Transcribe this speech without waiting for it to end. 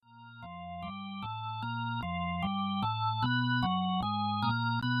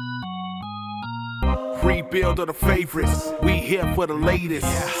rebuild of the favorites. We here for the latest.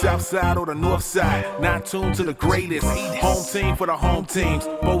 South side or the north side. Not tuned to the greatest. Home team for the home teams.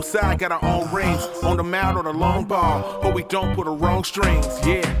 Both sides got our own rings. On the mound or the long ball. But we don't put the wrong strings.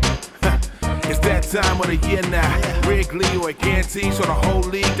 Yeah. It's that time of the year now. Wrigley or a guarantee, so the whole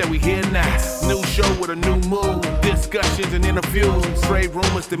league that we hear now. New show with a new mood. Discussions and interviews. Trade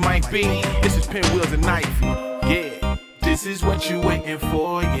rumors that might be. This is Pinwheels and Knife. Yeah. This is what you waiting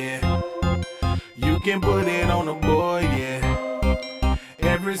for, yeah. You can put it on the board, yeah.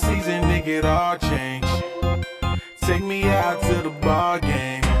 Every season, nigga, it all change. Take me out to the ball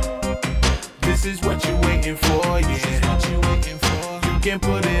game. This is what you waiting for, yeah. You can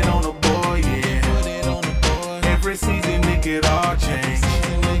put it on the board, yeah. Every season, nigga, it all change.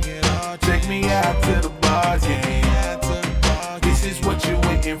 Take me out to the ball game. This is what you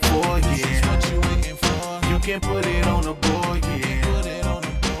waiting for, yeah. You can put it on the board, yeah.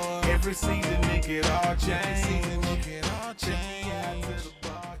 Every season, nigga, it all change.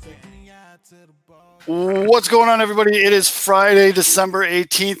 What's going on, everybody? It is Friday, December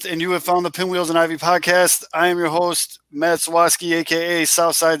 18th, and you have found the Pinwheels and Ivy podcast. I am your host, Matt Sawaski, a.k.a.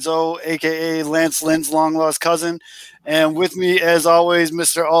 Southside Zoe, a.k.a. Lance Lynn's long-lost cousin. And with me, as always,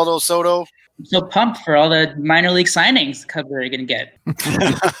 Mr. Aldo Soto. I'm so pumped for all the minor league signings Cubs are going to get.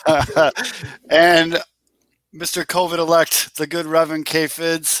 And Mr. COVID-elect, the good Reverend K.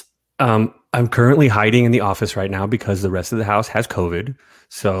 Fids. I'm currently hiding in the office right now because the rest of the house has COVID.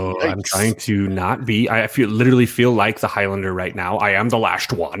 So Yikes. I'm trying to not be. I literally feel like the Highlander right now. I am the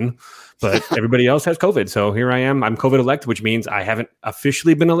last one, but everybody else has COVID. So here I am. I'm COVID-elect, which means I haven't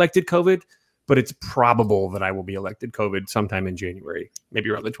officially been elected COVID, but it's probable that I will be elected COVID sometime in January, maybe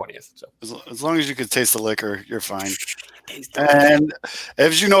around the 20th. So As long as you can taste the liquor, you're fine. And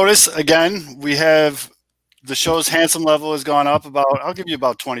as you notice, again, we have the show's handsome level has gone up I'll give you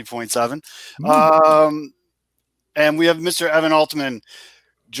about 20.7. And we have Mr. Evan Altman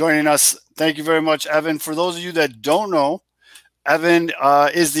joining us. Thank you very much, Evan. For those of you that don't know, Evan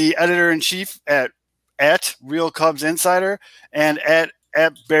is the editor-in-chief at Real Cubs Insider and at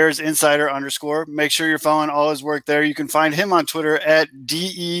Bears Insider _. Make sure you're following all his work there. You can find him on Twitter at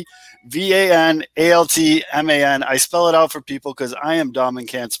DEVANALTMAN. I spell it out for people because I am dumb and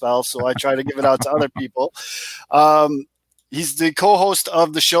can't spell, so I try to give it out to other people. He's the co-host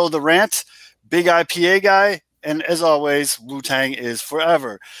of the show The Rant, big IPA guy, and as always, Wu-Tang is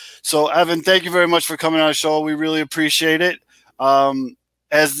forever. So, Evan, thank you very much for coming on the show. We really appreciate it.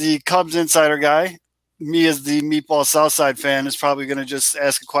 As the Cubs Insider guy, me as the Meatball Southside fan is probably going to just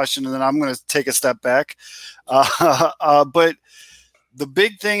ask a question and then I'm going to take a step back. But the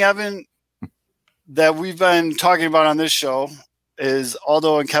big thing, Evan, that we've been talking about on this show is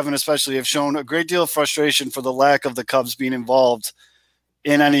Aldo and Kevin especially have shown a great deal of frustration for the lack of the Cubs being involved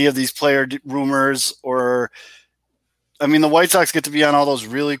in any of these player rumors the White Sox get to be on all those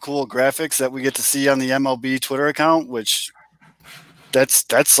really cool graphics that we get to see on the MLB Twitter account, which that's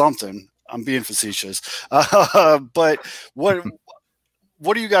something. I'm being facetious. But what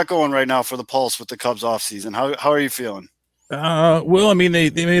do you got going right now for the Pulse with the Cubs offseason? How are you feeling? They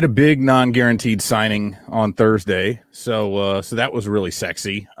made a big non-guaranteed signing on Thursday, so that was really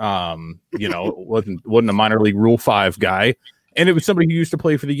sexy. Wasn't a minor league Rule 5 guy, and it was somebody who used to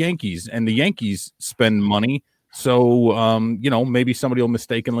play for the Yankees, and the Yankees spend money, so maybe somebody will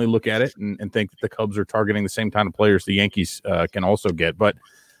mistakenly look at it and think that the Cubs are targeting the same kind of players the Yankees can also get, but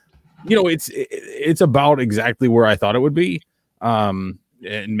it's about exactly where I thought it would be, and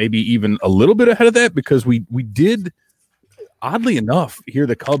maybe even a little bit ahead of that because we did. Oddly enough, here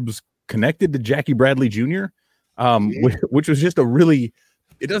the Cubs connected to Jackie Bradley Jr., which was just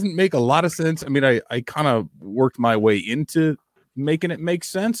it doesn't make a lot of sense. I mean, I kind of worked my way into making it make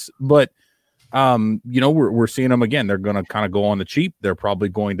sense, but, we're seeing them again. They're going to kind of go on the cheap. They're probably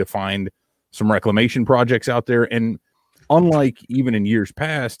going to find some reclamation projects out there. And unlike even in years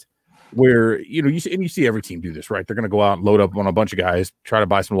past where, you see every team do this, right? They're going to go out and load up on a bunch of guys, try to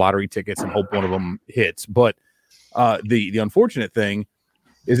buy some lottery tickets and hope one of them hits. But the unfortunate thing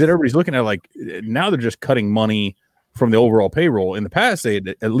is that everybody's looking at now they're just cutting money from the overall payroll. In the past, they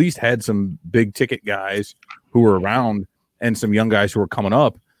had at least had some big ticket guys who were around and some young guys who were coming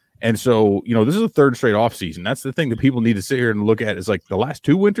up. And so, this is a third straight off season. That's the thing that people need to sit here and look at is the last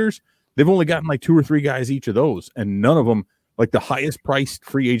 2 winters, they've only gotten 2 or 3 guys each of those. And none of them, the highest priced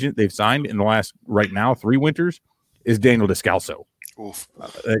free agent they've signed in the last right now 3 winters is Daniel Descalso. Oof.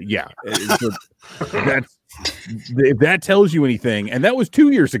 If that tells you anything, and that was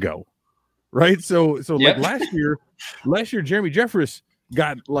 2 years ago, right? So Yep. last year, Jeremy Jeffress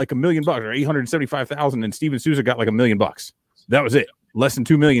got $1 million or $875,000, and Steven Souza got $1 million. That was it, less than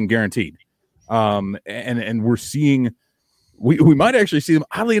 $2 million guaranteed. And we're seeing we might actually see them,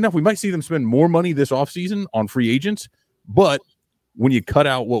 oddly enough, we might see them spend more money this offseason on free agents. But when you cut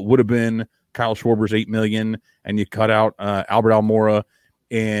out what would have been Kyle Schwarber's $8 million, and you cut out Albert Almora,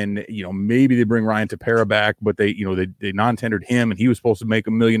 and maybe they bring Ryan Tepera back, but they non-tendered him, and he was supposed to make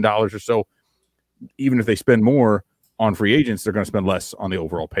 $1 million or so. Even if they spend more on free agents, they're going to spend less on the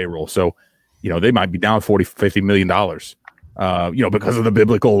overall payroll. So, they might be down $40-50 million, because of the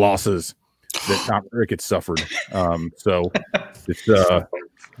biblical losses that Tom Ricketts suffered. So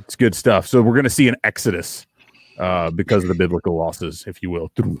it's good stuff. So we're going to see an exodus because of the biblical losses, if you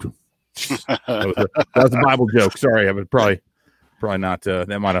will. That was a Bible joke. Sorry, I would probably not.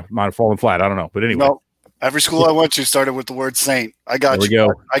 That might have fallen flat. I don't know, but anyway. No, every school I went to started with the word saint. I got there you. We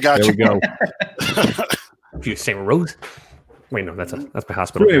go. I got there you. We go. You St. Rose? Wait, no, that's my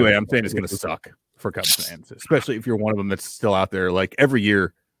hospital. So anyway, I'm saying it's going to suck for Cubs fans, especially if you're one of them that's still out there. Like every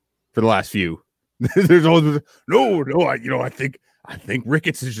year for the last few, there's always no. I think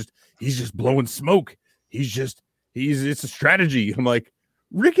Ricketts is he's just blowing smoke. It's a strategy. I'm like,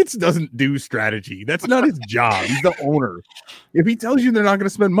 Ricketts doesn't do strategy. That's not his job. He's the owner. If he tells you they're not going to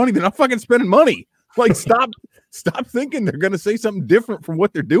spend money, they're not fucking spending money. Like, stop thinking they're going to say something different from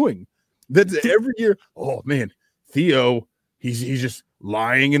what they're doing. That's every year. Oh man, Theo, he's just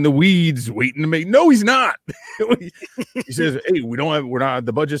lying in the weeds, waiting to make. No, he's not. He says, "Hey, we're not.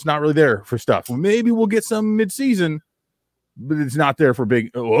 The budget's not really there for stuff. Well, maybe we'll get some mid-season, but it's not there for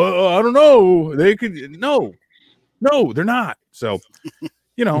big. Oh, I don't know. They could. No, they're not. So."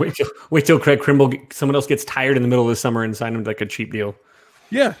 Wait till Craig Kimbrel, someone else gets tired in the middle of the summer and sign him like a cheap deal.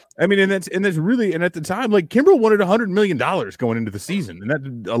 Yeah, I mean, and that's really, and at the time, like Kimbrel wanted $100 million going into the season, and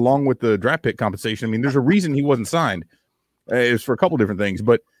that along with the draft pick compensation. I mean, there's a reason he wasn't signed. It was for a couple different things,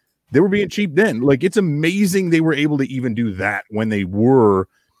 but they were being cheap then. Like, it's amazing they were able to even do that when they were,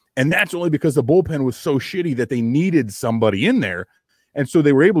 and that's only because the bullpen was so shitty that they needed somebody in there, and so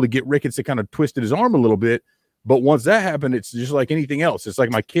they were able to get Ricketts to kind of twisted his arm a little bit. But once that happened, it's just like anything else. It's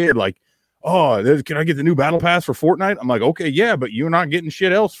like my kid, like, oh, can I get the new battle pass for Fortnite? I'm like, okay, yeah, but you're not getting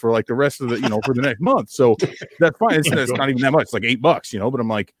shit else for like the rest of the, for the next month. So that's fine. It's not even that much. It's like $8, but I'm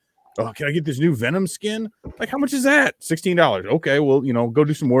like, oh, can I get this new Venom skin? Like, how much is that? $16. Okay, well, go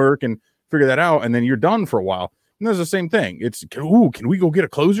do some work and figure that out. And then you're done for a while. And that's the same thing. It's, can we go get a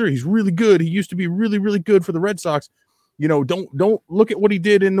closer? He's really good. He used to be really, really good for the Red Sox. Don't look at what he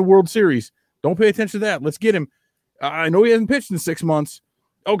did in the World Series. Don't pay attention to that. Let's get him. I know he hasn't pitched in 6 months.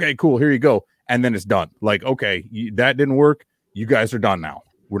 Okay, cool. Here you go. And then it's done. Like, okay, that didn't work. You guys are done now.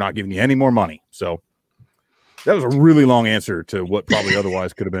 We're not giving you any more money. So that was a really long answer to what probably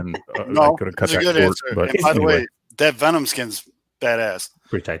otherwise could have been. No, could have cut that's a that good short. answer. But And by the way, that Venom skin's badass.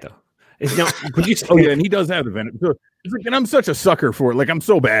 Pretty tight though. Oh yeah, and he does have the Venom. So, and I'm such a sucker for it. Like, I'm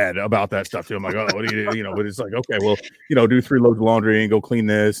so bad about that stuff too. I'm like, oh, what do you but it's like, okay, well, do 3 loads of laundry and go clean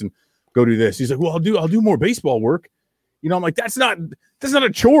this and go do this. He's like, well, I'll do more baseball work. I'm like, that's not a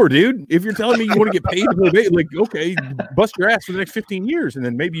chore, dude. If you're telling me you want to get paid to play baseball, like, okay, bust your ass for the next 15 years, and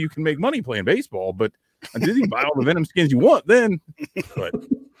then maybe you can make money playing baseball. But until you buy all the Venom skins you want, then. But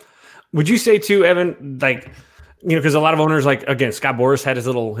would you say too, Evan, like, because a lot of owners, like, again, Scott Boras had his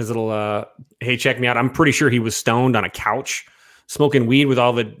little hey, check me out. I'm pretty sure he was stoned on a couch smoking weed with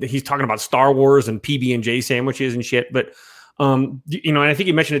he's talking about Star Wars and PB&J sandwiches and shit. But and I think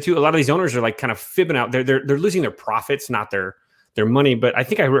you mentioned it too. A lot of these owners are like kind of fibbing out. They're losing their profits, not their money. But I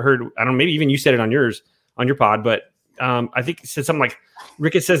think I heard, I don't know, maybe even you said it on your pod, but I think it said something like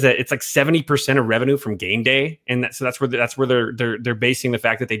Ricketts says that it's like 70% of revenue from game day, and that's where they're basing the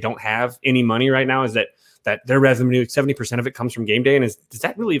fact that they don't have any money right now, is that their revenue, 70% of it comes from game day. And does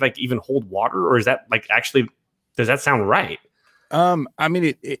that really like even hold water, or is that like actually, does that sound right? I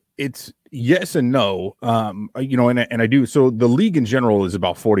mean, it's yes and no. And I do. So the league in general is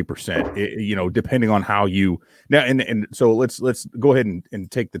about 40%, depending on how you now. And so let's go ahead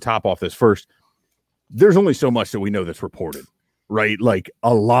and take the top off this first. There's only so much that we know that's reported, right? Like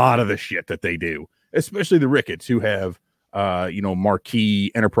a lot of the shit that they do, especially the Ricketts, who have,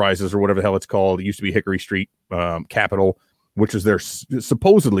 Marquee Enterprises or whatever the hell it's called. It used to be Hickory Street Capital, which is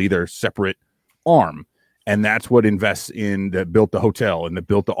supposedly their separate arm. And that's what invests that built the hotel and that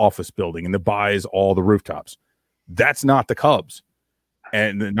built the office building and that buys all the rooftops. That's not the Cubs.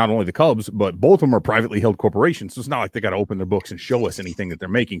 And not only the Cubs, but both of them are privately held corporations. So it's not like they got to open their books and show us anything that they're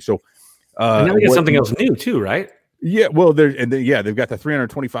making. So and now we get something else new too, right? Yeah. Well, they've got the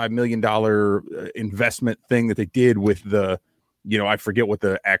 $325 million investment thing that they did with the, I forget what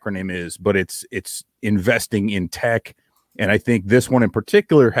the acronym is, but it's investing in tech. And I think this one in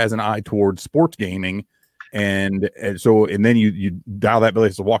particular has an eye towards sports gaming. And then you dial that,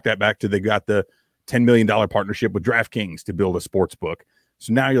 let's walk that back to they got the $10 million partnership with DraftKings to build a sports book.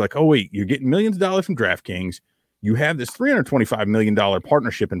 So now you're like, oh wait, you're getting millions of dollars from DraftKings. You have this $325 million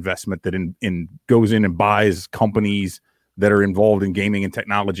partnership investment that goes in and buys companies that are involved in gaming and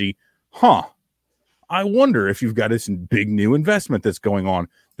technology. I wonder if you've got this big new investment that's going on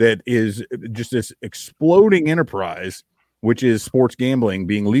that is just this exploding enterprise, which is sports gambling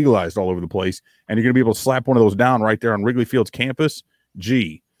being legalized all over the place. And you're going to be able to slap one of those down right there on Wrigley Field's campus.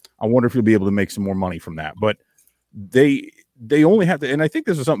 Gee, I wonder if you'll be able to make some more money from that. But they only have to, and I think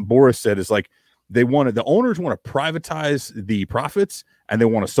this is something Boris said, is like the owners want to privatize the profits and they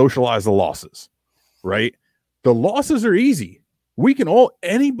want to socialize the losses, right? The losses are easy.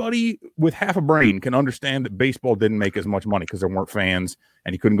 Anybody with half a brain can understand that baseball didn't make as much money because there weren't fans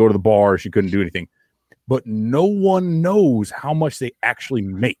and you couldn't go to the bars, you couldn't do anything. But no one knows how much they actually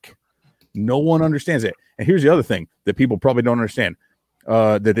make. No one understands it. And here's the other thing that people probably don't understand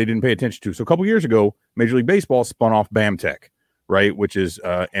that they didn't pay attention to. So a couple years ago, Major League Baseball spun off BAMTech, right, which is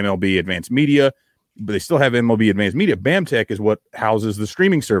MLB Advanced Media, but they still have MLB Advanced Media. BAMTech is what houses the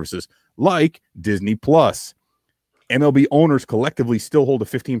streaming services like Disney Plus. MLB owners collectively still hold a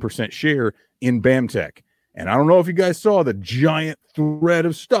 15% share in BAMTech. And I don't know if you guys saw the giant thread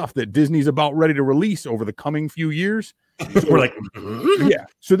of stuff that Disney's about ready to release over the coming few years. So, We're like, yeah.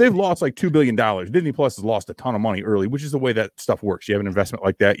 So they've lost like $2 billion. Disney Plus has lost a ton of money early, which is the way that stuff works. You have an investment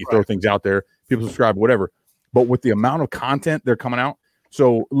like that, you throw things out there, people subscribe, whatever. But with the amount of content they're coming out,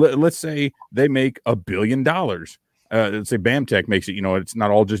 so let's say they make $1 billion. Let's say BAMTech makes it, it's not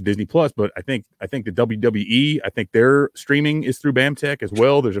all just Disney Plus, but I think the WWE, I think their streaming is through BAMTech as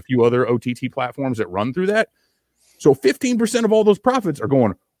well. There's a few other OTT platforms that run through that. So 15% of all those profits are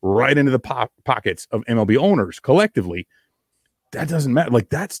going right into the pockets of MLB owners collectively. That doesn't matter. Like,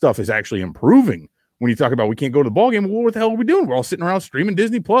 that stuff is actually improving. When you talk about we can't go to the ball game, well, what the hell are we doing? We're all sitting around streaming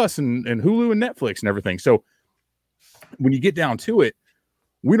Disney Plus and Hulu and Netflix and everything. So when you get down to it,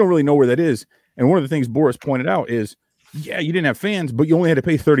 we don't really know where that is. And one of the things Boris pointed out is, yeah, you didn't have fans, but you only had to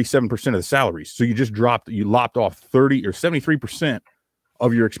pay 37% of the salaries. So you lopped off 30 or 73%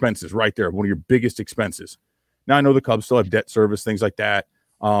 of your expenses right there, one of your biggest expenses. Now, I know the Cubs still have debt service, things like that,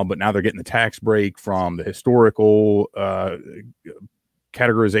 but now they're getting the tax break from the historical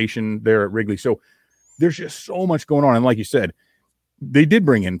categorization there at Wrigley. So there's just so much going on. And like you said, they did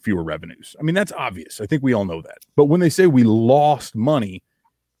bring in fewer revenues. I mean, that's obvious. I think we all know that. But when they say we lost money,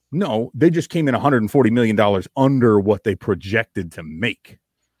 no, they just came in $140 million under what they projected to make.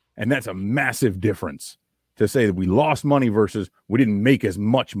 And that's a massive difference to say that we lost money versus we didn't make as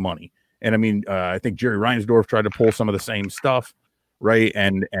much money. And I mean, I think Jerry Reinsdorf tried to pull some of the same stuff, right?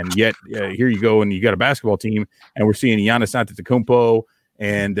 And yet here you go, and you got a basketball team, and we're seeing Giannis Antetokounmpo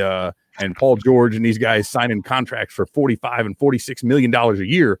and Paul George and these guys signing contracts for $45 and $46 million a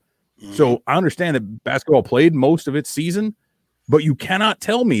year. So I understand that basketball played most of its season, but you cannot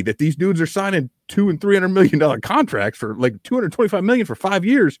tell me that these dudes are signing $200 and $300 million contracts for like $225 million for 5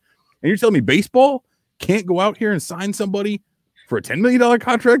 years. And you're telling me baseball can't go out here and sign somebody for a $10 million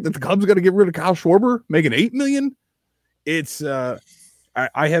contract that the Cubs got to get rid of Kyle Schwarber, making $8 million? It's I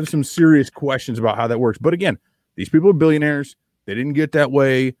have some serious questions about how that works. But again, these people are billionaires. They didn't get that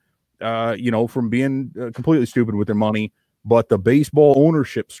way, from being completely stupid with their money. But the baseball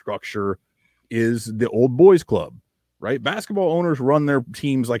ownership structure is the old boys club, right? Basketball owners run their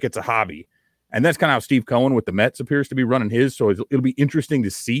teams like it's a hobby. And that's kind of how Steve Cohen with the Mets appears to be running his. So it'll be interesting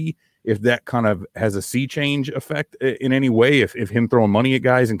to see if that kind of has a sea change effect in any way, if him throwing money at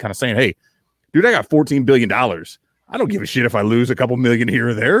guys and kind of saying, hey, dude, I got $14 billion. I don't give a shit if I lose a couple million here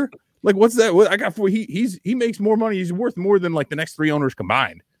or there. Like, what's that? I got he makes more money. He's worth more than like the next three owners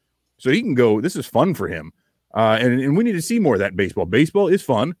combined. So he can go, this is fun for him. And we need to see more of that in baseball. Baseball is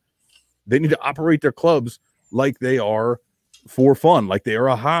fun. They need to operate their clubs like they are for fun, like they are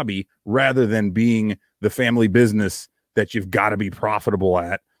a hobby, rather than being the family business that you've got to be profitable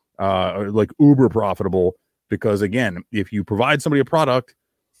at, or like uber profitable. Because again, if you provide somebody a product,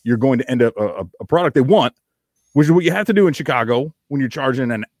 you're going to end up a product they want, which is what you have to do in Chicago when you're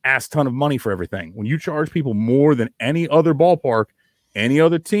charging an ass ton of money for everything. When you charge people more than any other ballpark, any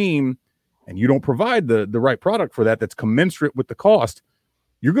other team, and you don't provide the right product for that's commensurate with the cost,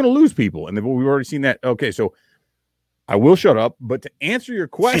 you're going to lose people. And we've already seen that. Okay, so I will shut up, but to answer your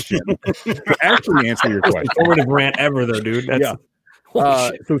question, Formative rant ever though, dude.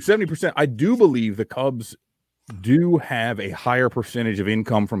 So 70%, I do believe the Cubs do have a higher percentage of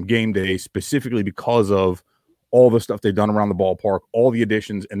income from game day, specifically because of all the stuff they've done around the ballpark, all the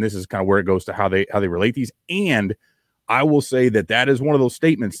additions, and this is kind of where it goes to how they relate these. And I will say that is one of those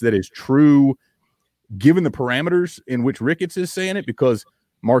statements that is true given the parameters in which Ricketts is saying it, because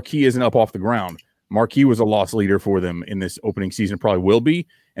Marquis isn't up off the ground. Marquis was a loss leader for them in this opening season, probably will be.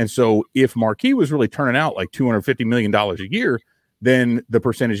 And so if Marquis was really turning out like $250 million a year, then the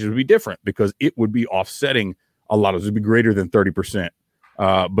percentages would be different because it would be offsetting a lot of it would be greater than 30%.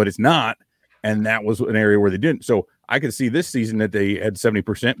 But it's not. And that was an area where they didn't. So I could see this season that they had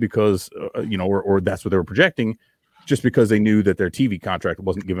 70% because, or that's what they were projecting, just because they knew that their TV contract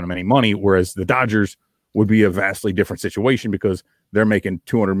wasn't giving them any money. Whereas the Dodgers would be a vastly different situation because they're making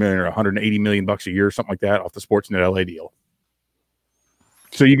 $200 million or $180 million bucks a year, something like that, off the Sportsnet LA deal.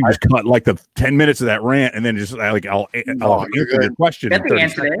 So you can just cut like the 10 minutes of that rant, and then just like I'll answer your question. We got the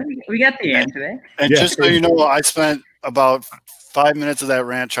answer there. We got the answer there. And just so you know, I spent about 5 minutes of that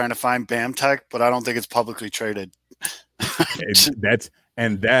rant trying to find BAMTech, but I don't think it's publicly traded.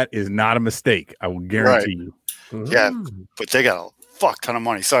 that is not a mistake. I will guarantee you. Yeah, but they got a fuck ton of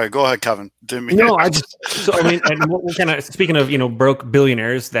money. Sorry, go ahead, Kevin. And we're kind of speaking of broke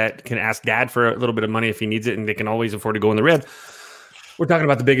billionaires that can ask dad for a little bit of money if he needs it, and they can always afford to go in the red. We're talking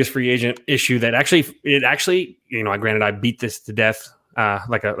about the biggest free agent issue that granted I beat this to death,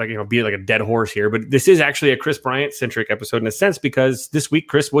 be like a dead horse here, but this is actually a Chris Bryant centric episode in a sense because this week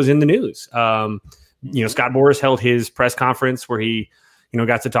Chris was in the news. Scott Boras held his press conference where he,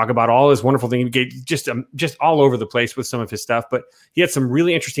 got to talk about all his wonderful things, just all over the place with some of his stuff. But he had some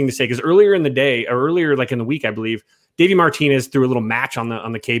really interesting to say because earlier in the week, I believe, Davey Martinez threw a little match on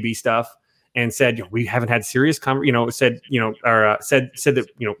the KB stuff and said, we haven't had serious said that,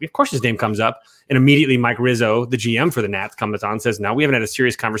 of course his name comes up. And immediately Mike Rizzo, the GM for the Nats, comes on and says, no, we haven't had a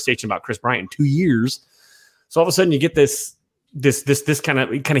serious conversation about Chris Bryant in 2 years. So all of a sudden you get this kind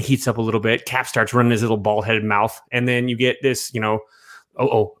of heats up a little bit. Cap starts running his little bald headed mouth. And then you get this,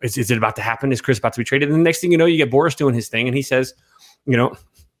 is it about to happen? Is Chris about to be traded? And the next thing you know, you get Boras doing his thing. And he says,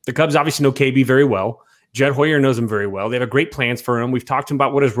 the Cubs obviously know KB very well. Jed Hoyer knows him very well. They have great plans for him. We've talked to him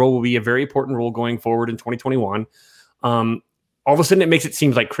about what his role will be, a very important role going forward in 2021. All of a sudden, it makes it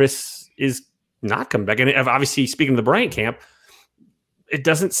seem like Chris is not coming back. And obviously, speaking of the Bryant camp, it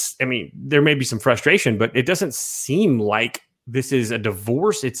doesn't – there may be some frustration, but it doesn't seem like this is a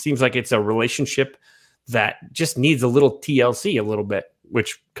divorce. It seems like it's a relationship that just needs a little TLC a little bit,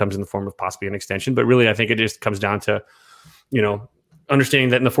 which comes in the form of possibly an extension. But really, I think it just comes down to, understanding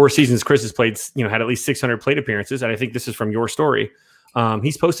that in the 4 seasons Chris has played, had at least 600 plate appearances. And I think this is from your story.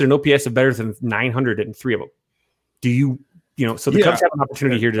 He's posted an OPS of better than 900 in 3 of them. So the Cubs have an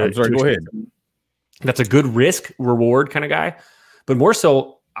opportunity here to go ahead. That's a good risk reward kind of guy. But more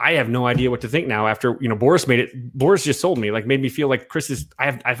so, I have no idea what to think now after, Boras just sold me, made me feel like Chris is,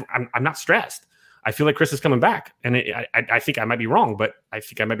 I'm not stressed. I feel like Chris is coming back. And I think I might be wrong, but I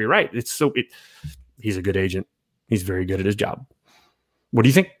think I might be right. He's a good agent. He's very good at his job. What do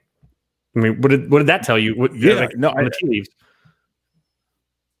you think? What did that tell you? On the tea leaves.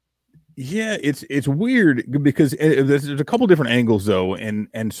 Yeah, it's weird because there's a couple different angles though,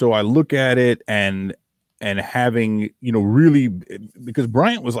 and so I look at it and having really because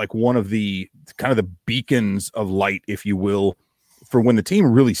Bryant was like one of the kind of the beacons of light, if you will, for when the team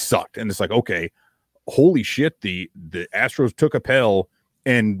really sucked, and it's like, okay, holy shit, the Astros took a pill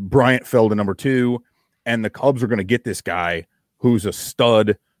and Bryant fell to number 2, and the Cubs are going to get this guy who's a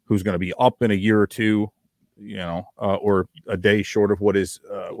stud, who's going to be up in a year or two, or a day short of what his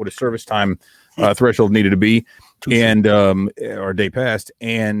service time threshold needed to be, and or a day past,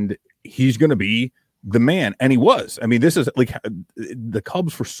 and he's going to be the man. And he was. This is like the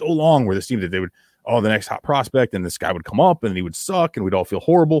Cubs for so long were this team that they would, the next hot prospect, and this guy would come up and he would suck and we'd all feel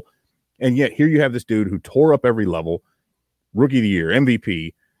horrible. And yet here you have this dude who tore up every level, rookie of the year,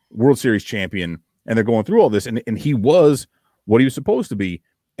 MVP, World Series champion, and they're going through all this, and he was what he was supposed to be,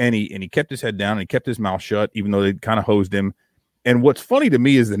 and he kept his head down and he kept his mouth shut, even though they kind of hosed him. And what's funny to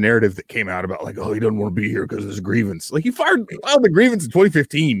me is the narrative that came out about he doesn't want to be here because of his grievance. He filed the grievance in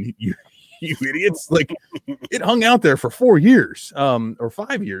 2015. You idiots! It hung out there for 4 years, or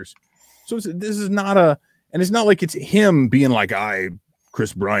 5 years. So this is not and it's not like it's him being like,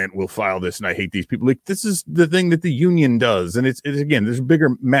 Chris Bryant will file this and I hate these people. This is the thing that the union does, and it's again, there's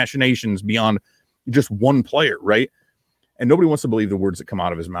bigger machinations beyond just one player, right? And nobody wants to believe the words that come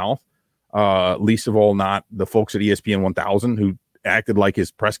out of his mouth, least of all not the folks at ESPN 1000 who acted like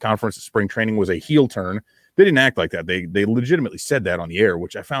his press conference at spring training was a heel turn. They didn't act like that. They legitimately said that on the air,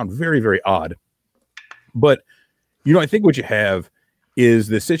 which I found very, very odd. But, I think what you have is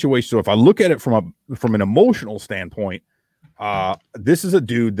the situation. So if I look at it from an emotional standpoint, this is a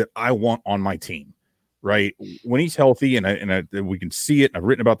dude that I want on my team, right? When he's healthy, and we can see it, and I've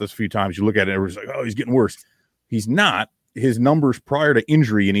written about this a few times, you look at it, and everyone's like, oh, he's getting worse. He's not. His numbers prior to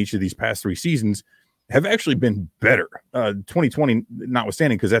injury in each of these past 3 seasons have actually been better. 2020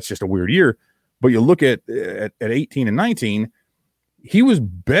 notwithstanding, because that's just a weird year. But you look at 18 and 19, he was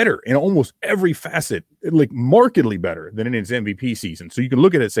better in almost every facet, like markedly better than in his MVP season. So you can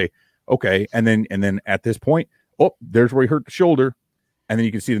look at it and say, okay, and then at this point, there's where he hurt the shoulder, and then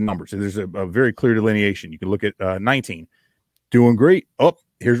you can see the numbers. So there's a very clear delineation. You can look at 19, doing great.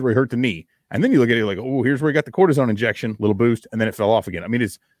 Here's where he hurt the knee. And then you look at it like, here's where he got the cortisone injection, little boost, and then it fell off again. I mean,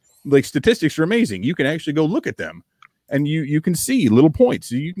 it's like statistics are amazing. You can actually go look at them, and you can see little points.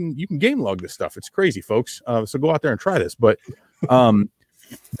 So you can game log this stuff. It's crazy, folks. So go out there and try this. But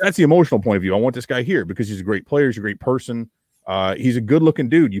that's the emotional point of view. I want this guy here because he's a great player. He's a great person. He's a good looking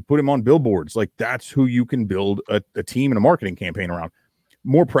dude. You put him on billboards. Like, that's who you can build a team and a marketing campaign around.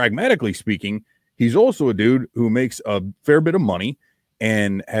 More pragmatically speaking, he's also a dude who makes a fair bit of money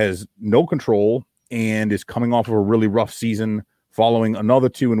and has no control and is coming off of a really rough season following another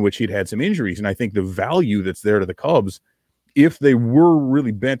 2 in which he'd had some injuries. And I think the value that's there to the Cubs, if they were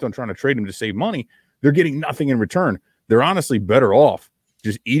really bent on trying to trade him to save money, they're getting nothing in return. They're honestly better off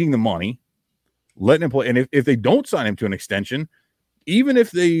just eating the money, letting him play. And if they don't sign him to an extension, even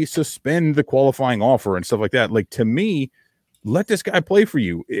if they suspend the qualifying offer and stuff like that, like, to me, let this guy play for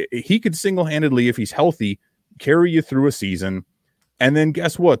you. He could single-handedly, if he's healthy, carry you through a season. And then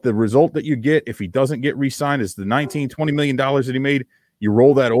guess what? The result that you get if he doesn't get re-signed is the $19-20 million that he made. You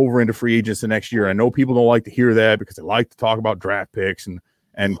roll that over into free agents the next year. I know people don't like to hear that because they like to talk about draft picks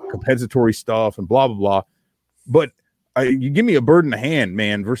and compensatory stuff and blah, blah, blah. But you give me a bird in the hand,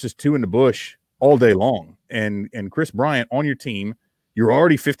 man, versus 2 in the bush all day long. And Kris Bryant on your team, you're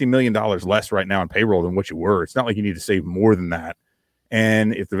already $50 million less right now in payroll than what you were. It's not like you need to save more than that.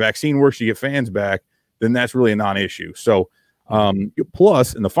 And if the vaccine works, you get fans back, then that's really a non-issue. So,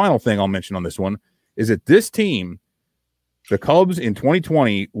 plus, and the final thing I'll mention on this one is that this team, the Cubs in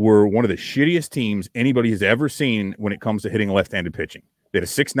 2020, were one of the shittiest teams anybody has ever seen when it comes to hitting left-handed pitching. They had a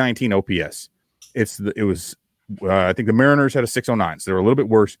 619 OPS. I think the Mariners had a 609, so they were a little bit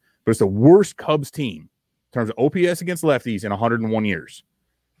worse, but it's the worst Cubs team in terms of OPS against lefties in 101 years,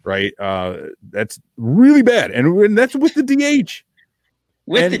 right? That's really bad, and that's with the DH.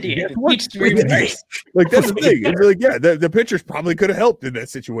 With the DH. Like, that's the thing. It's like, yeah, the pitchers probably could have helped in that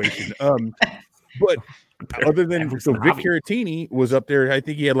situation. But other than Vic Caratini was up there, I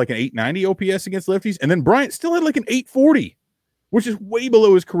think he had like an 890 OPS against lefties, and then Bryant still had like an 840, which is way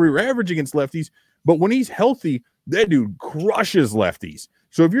below his career average against lefties. But when he's healthy, that dude crushes lefties.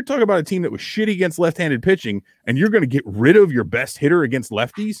 So if you're talking about a team that was shitty against left-handed pitching and you're going to get rid of your best hitter against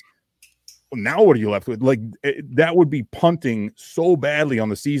lefties, well, now what are you left with? Like, that would be punting so badly on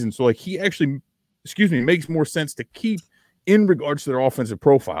the season. So, like, he actually, makes more sense to keep in regards to their offensive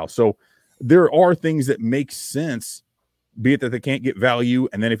profile. So there are things that make sense, be it that they can't get value,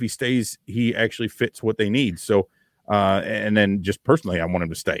 and then if he stays, he actually fits what they need. So, and then just personally, I want him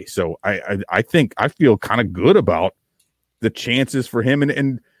to stay. So I think I feel kind of good about the chances for him.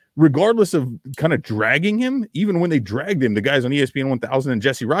 And regardless of kind of dragging him, even when they dragged him, the guys on ESPN 1000 and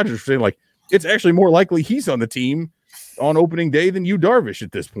Jesse Rogers were saying, like, it's actually more likely he's on the team on opening day than Yu Darvish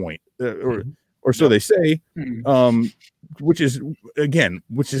at this point, or so they say. Which is I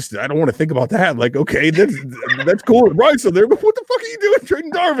don't want to think about that. Like, okay, that's cool. Bryant's still there, but what the fuck are you doing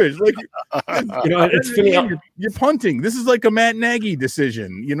trading Darvish? Like, it's funny. You're punting. This is like a Matt Nagy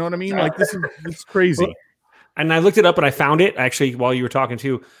decision. You know what I mean? Like, it's crazy. Well, and I looked it up and I found it actually while you were talking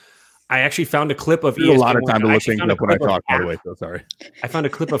too. I actually found a clip of ESPN. A lot of time to look things up when I talk, by the way. So sorry. I found a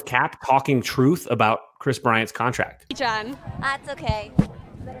clip of Cap talking truth about Kris Bryant's contract. Hey, John, that's okay.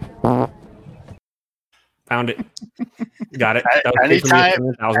 Found it. Got it.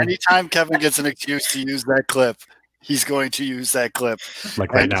 Anytime Kevin gets an excuse to use that clip, he's going to use that clip.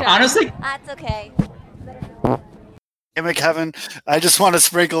 Like right now. Honestly, that's okay. Hey, Kevin, I just want to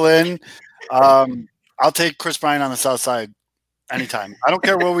sprinkle in. I'll take Kris Bryant on the south side anytime. I don't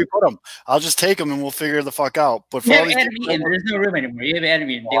care where we put him. I'll just take him and we'll figure the fuck out. But for there's no room anymore. You have Adam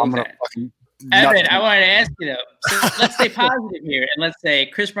Eaton. Evan, I wanted to ask you though. So let's stay positive here, and let's say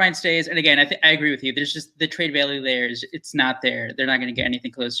Kris Bryant stays. And again, I agree with you. There's just the trade value there it's not there. They're not going to get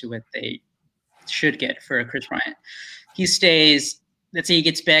anything close to what they should get for Kris Bryant. He stays. Let's say he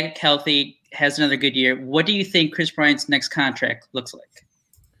gets back healthy, has another good year. What do you think Kris Bryant's next contract looks like?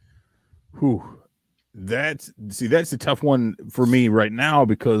 That's a tough one for me right now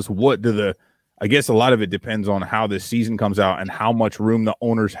because I guess a lot of it depends on how this season comes out and how much room the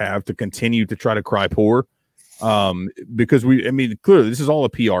owners have to continue to try to cry poor. Because clearly this is all a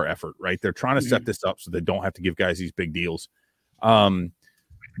PR effort, right? They're trying to set this up so they don't have to give guys these big deals.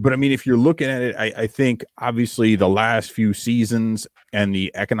 But I mean, if you're looking at it, I think obviously the last few seasons and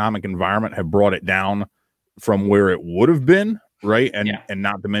the economic environment have brought it down from where it would have been, right? And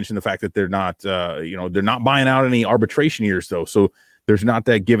not to mention the fact that they're not, they're not buying out any arbitration years though, so there's not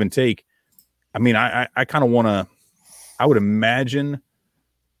that give and take. I mean, I kind of want to. I would imagine.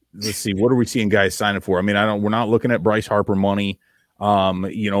 Let's see, what are we seeing guys signing for? I mean, we're not looking at Bryce Harper money. So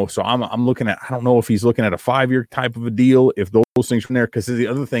I'm looking at, I don't know if he's looking at a 5-year type of a deal, if those things from there, because the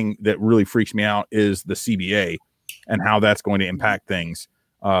other thing that really freaks me out is the CBA and how that's going to impact things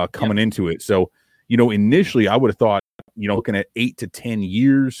coming into it. So, initially I would have thought, looking at 8 to 10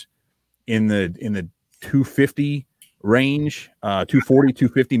 years in the 250 range, 240,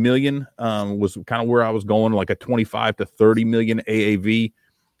 250 million was kind of where I was going, like a 25 to 30 million AAV.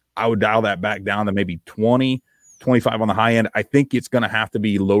 I would dial that back down to maybe 20, 25 on the high end. I think it's going to have to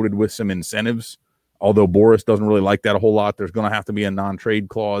be loaded with some incentives, although Boris doesn't really like that a whole lot. There's going to have to be a non-trade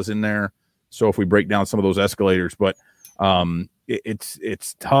clause in there. So if we break down some of those escalators, but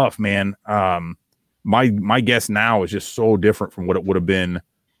it's tough, man. My guess now is just so different from what it would have been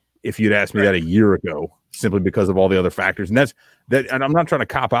if you'd asked me that a year ago, simply because of all the other factors. And and I'm not trying to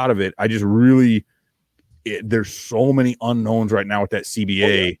cop out of it. I just really, there's so many unknowns right now with that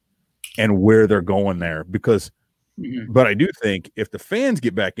CBA and where they're going there, because but I do think if the fans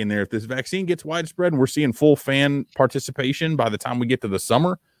get back in there, if this vaccine gets widespread and we're seeing full fan participation by the time we get to the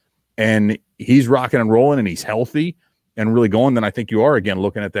summer and he's rocking and rolling and he's healthy and really going, then I think you are again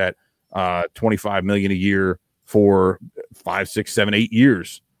looking at that 25 million a year for 5, 6, 7, 8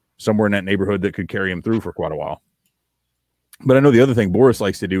 years, somewhere in that neighborhood that could carry him through for quite a while. But I know the other thing Boris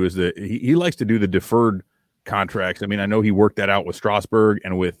likes to do is that he likes to do the deferred contracts. I mean, I know he worked that out with Strasburg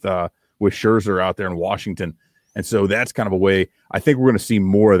and with Scherzer out there in Washington. And so that's kind of a way I think we're going to see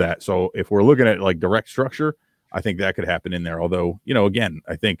more of that. So if we're looking at like direct structure, I think that could happen in there. Although, again,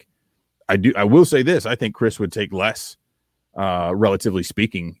 I will say this. I think Chris would take less, relatively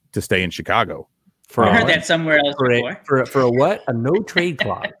speaking, to stay in Chicago. I heard that somewhere else before. For a what? A no trade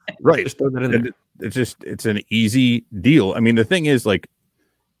clause. Right. Just throw that in there. It's an easy deal. I mean, the thing is, like,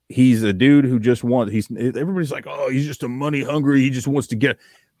 he's a dude who just everybody's like, oh, he's just a money hungry. He just wants to get.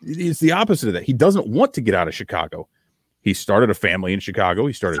 It's the opposite of that. He doesn't want to get out of Chicago. He started a family in Chicago.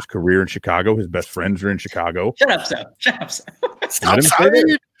 He started his career in Chicago. His best friends are in Chicago. Shut up, Sam. Stop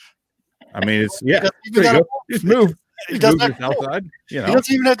saying. I mean, it's there you go. Just move. He doesn't have to move. He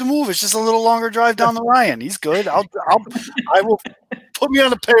doesn't even have to move. It's just a little longer drive down the Ryan. He's good. I will put me on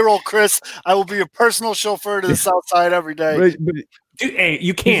the payroll, Chris. I will be your personal chauffeur to the South Side every day. But dude, hey,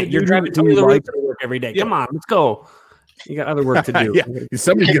 you can't. You're driving Tony to work every day. Come on, let's go. You got other work to do.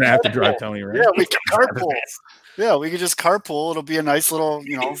 Somebody's gonna have to drive Tony around. Yeah, we can carpool. Yeah, we could just carpool. It'll be a nice little,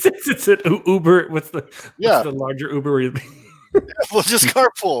 It's an Uber with the larger Uber. Where we'll just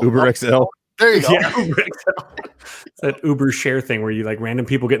carpool. Uber XL. There you go. Yeah, Uber XL. It's that Uber share thing where you like random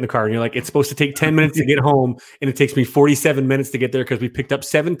people get in the car and you're like, it's supposed to take 10 minutes to get home, and it takes me 47 minutes to get there because we picked up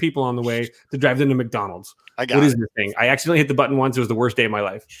 7 people on the way to drive them to McDonald's. What is this thing? I accidentally hit the button once. It was the worst day of my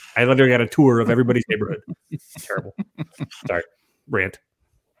life. I literally got a tour of everybody's neighborhood. Terrible. Sorry. Rant.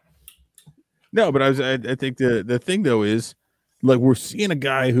 No, but I think the thing though is, like, we're seeing a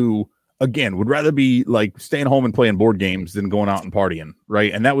guy who, again, would rather be like staying home and playing board games than going out and partying,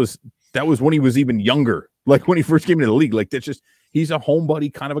 right? And that was when he was even younger, like when he first came into the league. Like, that's just, he's a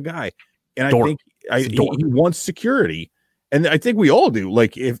homebody kind of a think he wants security, and I think we all do.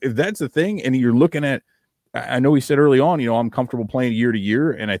 Like, if that's the thing, and you're looking at, I know he said early on, I'm comfortable playing year to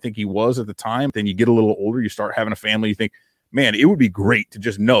year, and I think he was at the time. Then you get a little older, you start having a family, you think, man, it would be great to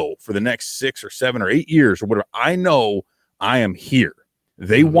just know for the next 6 or 7 or 8 years or whatever, I know I am here.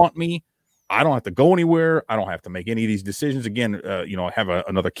 They want me. I don't have to go anywhere. I don't have to make any of these decisions again. I have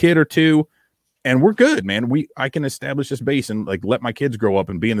another kid or two, and we're good, man. I can establish this base and like let my kids grow up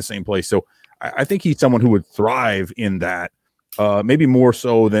and be in the same place. So I think he's someone who would thrive in that, maybe more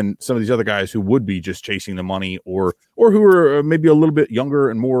so than some of these other guys who would be just chasing the money or who are maybe a little bit younger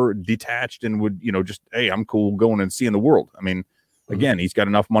and more detached and would, just, hey, I'm cool going and seeing the world. I mean, again, he's got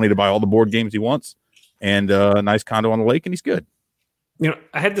enough money to buy all the board games he wants and a nice condo on the lake, and he's good.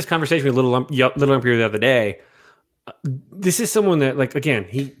 I had this conversation with Little Umpire the other day. This is someone that, like, again,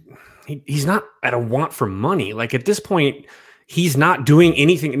 he's not at a want for money. Like, at this point, he's not doing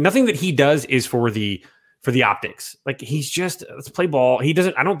anything. Nothing that he does is for the optics. Like, he's just, let's play ball.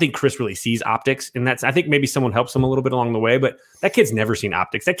 I don't think Chris really sees optics, and I think maybe someone helps him a little bit along the way, but that kid's never seen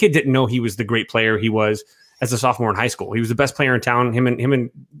optics. That kid didn't know he was the great player he was as a sophomore in high school. He was the best player in town. Him and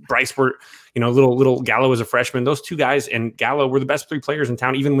Bryce were, little Gallo was a freshman. Those two guys and Gallo were the best 3 players in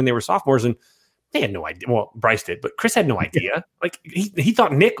town, even when they were sophomores. And They had no idea. Well, Bryce did, but Chris had no idea. Like he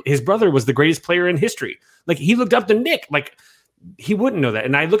thought Nick, his brother, was the greatest player in history. Like he looked up to Nick. Like he wouldn't know that.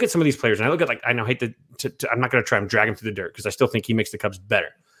 And I look at some of these players, and I look at I'm not going to try and drag him through the dirt because I still think he makes the Cubs better.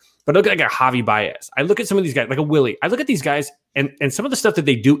 But I look at like a Javi Baez. I look at some of these guys, like a Willie. I look at these guys, and some of the stuff that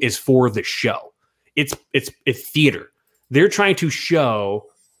they do is for the show. It's theater. They're trying to show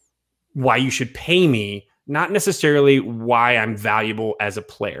why you should pay me, not necessarily why I'm valuable as a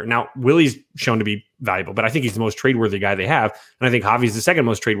player. Now, Willie's shown to be valuable, but I think he's the most trade-worthy guy they have. And I think Javi's the second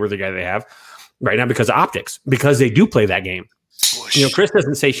most trade-worthy guy they have right now because of optics, because they do play that game. You know, Chris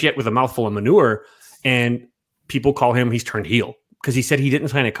doesn't say shit with a mouthful of manure, and people call him, he's turned heel because he said he didn't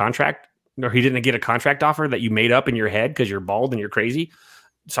sign a contract, or he didn't get a contract offer that you made up in your head because you're bald and you're crazy.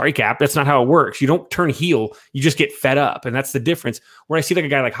 Sorry, Cap, that's not how it works. You don't turn heel, you just get fed up. And that's the difference. Where I see like a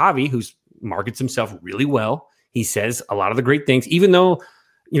guy like Javi, who's markets himself really well. He says a lot of the great things, even though,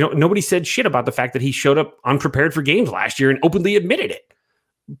 you know, nobody said shit about the fact that he showed up unprepared for games last year and openly admitted it.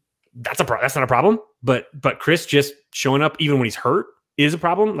 That's not a problem. But Chris just showing up even when he's hurt is a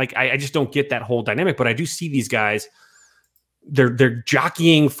problem. Like I just don't get that whole dynamic. But I do see these guys, they're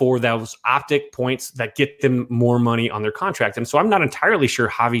jockeying for those optic points that get them more money on their contract. And so I'm not entirely sure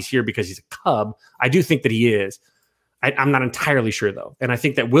Javi's here because he's a Cub. I do think that he is. I'm not entirely sure, though. And I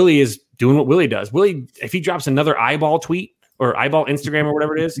think that Willie is doing what Willie does. Willie, if he drops another eyeball tweet or eyeball Instagram or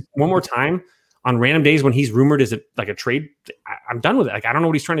whatever it is, one more time on random days when he's rumored as a trade, I'm done with it. Like, I don't know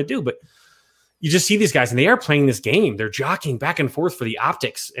what he's trying to do, but you just see these guys and they are playing this game. They're jockeying back and forth for the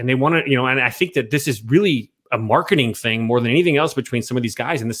optics. And they want to, you know, and I think that this is really a marketing thing more than anything else between some of these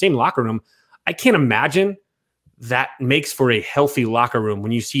guys in the same locker room. I can't imagine that makes for a healthy locker room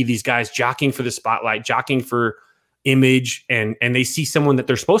when you see these guys jockeying for the spotlight, jockeying for image, and they see someone that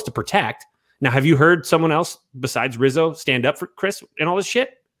they're supposed to protect. Now, have you heard someone else besides Rizzo stand up for Chris and all this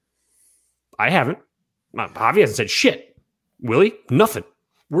shit? I haven't. Javi hasn't said shit. Willie, nothing.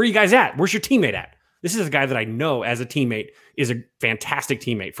 Where are you guys at? Where's your teammate at? This is a guy that I know as a teammate is a fantastic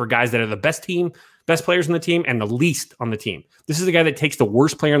teammate for guys that are the best players on the team and the least on the team. This is a guy that takes the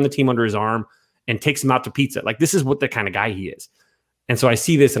worst player on the team under his arm and takes him out to pizza. Like, this is what the kind of guy he is. And so I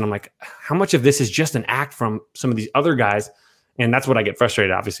see this and I'm like, how much of this is just an act from some of these other guys? And that's what I get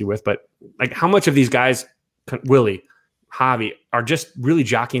frustrated, obviously, with. But like, how much of these guys, Willie, Javi, are just really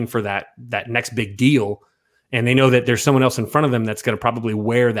jockeying for that next big deal? And they know that there's someone else in front of them that's going to probably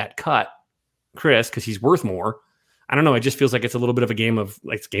wear that cut, Chris, because he's worth more. I don't know. It just feels like it's a little bit of a game of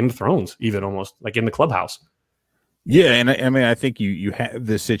like Game of Thrones, even almost like in the clubhouse. Yeah, and I mean, I think you have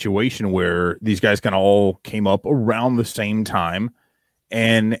this situation where these guys kind of all came up around the same time.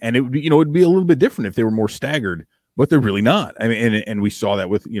 And it would be, it'd be a little bit different if they were more staggered, but they're really not. I mean, and we saw that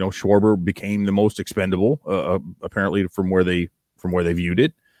with, Schwarber became the most expendable, apparently from where they viewed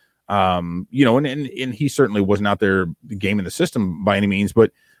it. And he certainly wasn't out there gaming the system by any means,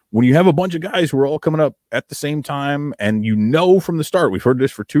 but when you have a bunch of guys who are all coming up at the same time, and from the start, we've heard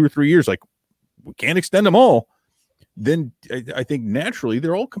this for 2 or 3 years, like we can't extend them all, then I think naturally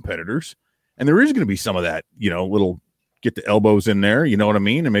they're all competitors, and there is going to be some of that, little get the elbows in there, you know what I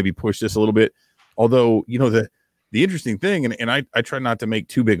mean? And maybe push this a little bit. Although, the interesting thing, and I try not to make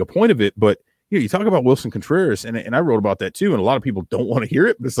too big a point of it, but you talk about Wilson Contreras, and I wrote about that too. And a lot of people don't want to hear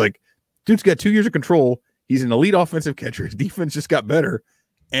it, but it's like, dude's got 2 years of control. He's an elite offensive catcher. His defense just got better,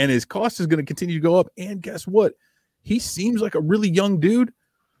 and his cost is going to continue to go up. And guess what? He seems like a really young dude,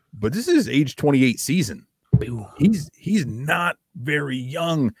 but this is his age 28 season. He's not very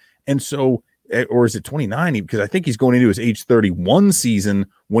young. And so, or is it 29? Because I think he's going into his age 31 season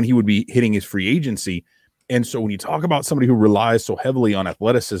when he would be hitting his free agency. And so when you talk about somebody who relies so heavily on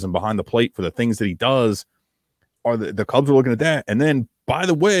athleticism behind the plate for the things that he does, the Cubs are looking at that. And then, by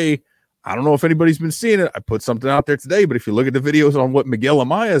the way, I don't know if anybody's been seeing it. I put something out there today, but if you look at the videos on what Miguel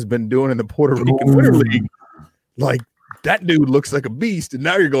Amaya has been doing in the Puerto Rican Winter League, like that dude looks like a beast. And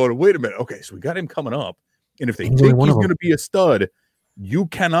now you're going, wait a minute. Okay, so we got him coming up. And if they think he's going to be a stud, you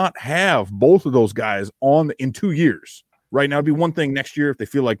cannot have both of those guys in 2 years. Right now, it'd be one thing next year if they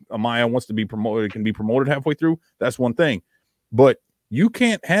feel like Amaya wants to be promoted, can be promoted halfway through. That's one thing. But you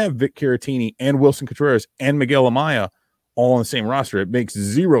can't have Vic Caratini and Wilson Contreras and Miguel Amaya all on the same roster. It makes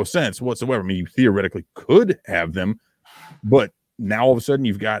zero sense whatsoever. I mean, you theoretically could have them, but now all of a sudden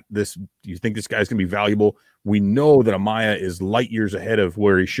you've got this. You think this guy's going to be valuable. We know that Amaya is light years ahead of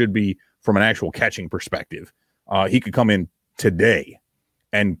where he should be from an actual catching perspective. He could come in today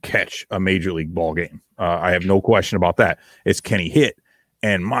and catch a major league ball game. I have no question about that. It's can he hit?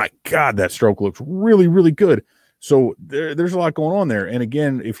 And my God, that stroke looks really, really good. So there's a lot going on there. And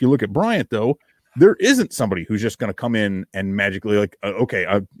again, if you look at Bryant, though, there isn't somebody who's just going to come in and magically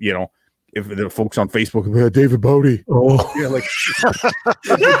if the folks on Facebook, David Bodie. Oh, Yeah, like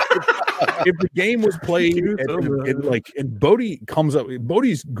if the game was played and Bodie comes up,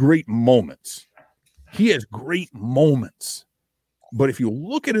 Bodie's great moments. He has great moments. But if you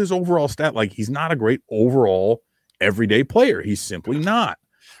look at his overall stat, like he's not a great overall everyday player. He's simply not.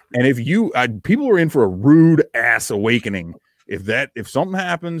 And if you people are in for a rude ass awakening if something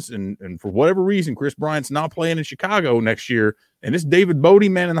happens and for whatever reason Chris Bryant's not playing in Chicago next year and it's David Bodie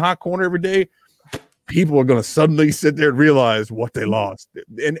man in the hot corner every day, people are going to suddenly sit there and realize what they lost.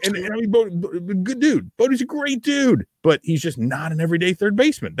 And I mean, Bodie, good dude. Bodie's a great dude, but he's just not an everyday third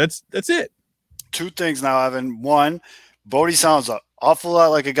baseman. That's it. Two things now, Evan. One, Bodie sounds an awful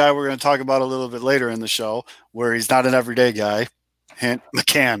lot like a guy we're going to talk about a little bit later in the show, where he's not an everyday guy. Hint,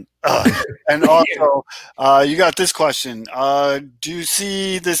 McCann. And also, you got this question. Do you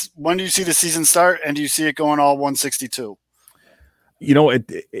see this? When do you see the season start? And do you see it going all 162? You know,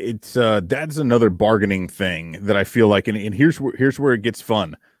 it's that's another bargaining thing that I feel like, and here's where it gets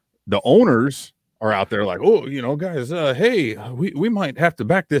fun. The owners are out there like, oh, you know, guys, hey, we might have to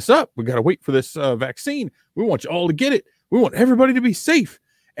back this up. We got to wait for this vaccine. We want you all to get it. We want everybody to be safe.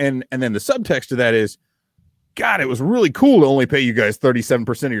 And then the subtext to that is, God, it was really cool to only pay you guys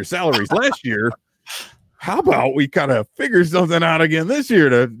 37% of your salaries last year. How about we kind of figure something out again this year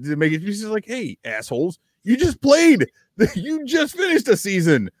to make it just like, hey, assholes, you just played. You just finished a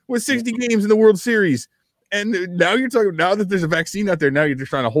season with 60 games in the World Series. And now you're talking, now that there's a vaccine out there, now you're just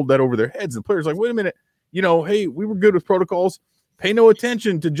trying to hold that over their heads. And players are like, wait a minute, you know, hey, we were good with protocols. Pay no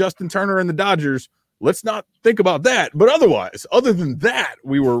attention to Justin Turner and the Dodgers. Let's not think about that. But otherwise, other than that,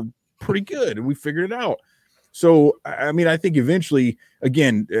 we were pretty good and we figured it out. So, I mean, I think eventually,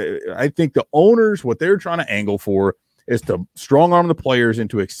 again, I think the owners, what they're trying to angle for is to strong arm the players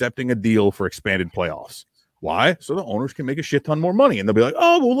into accepting a deal for expanded playoffs. Why? So the owners can make a shit ton more money. And they'll be like,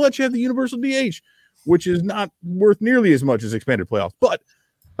 oh, we'll let you have the universal DH, which is not worth nearly as much as expanded playoffs. But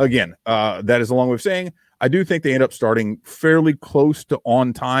again, that is a long way of saying I do think they end up starting fairly close to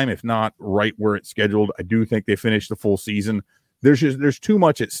on time, if not right where it's scheduled. I do think they finish the full season. There's too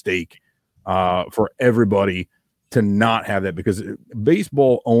much at stake for everybody to not have that, because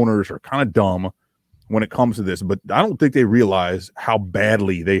baseball owners are kind of dumb when it comes to this, but I don't think they realize how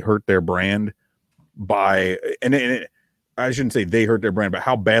badly they hurt their brand by, and I shouldn't say they hurt their brand, but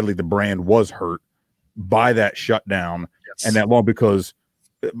how badly the brand was hurt by that shutdown. Yes. And that long, because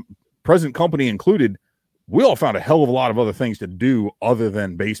present company included, we all found a hell of a lot of other things to do other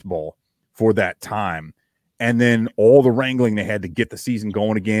than baseball for that time. And then all the wrangling they had to get the season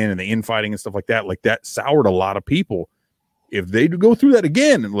going again and the infighting and stuff like that soured a lot of people. If they go through that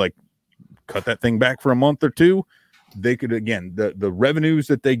again and like cut that thing back for a month or two, they could, again, the revenues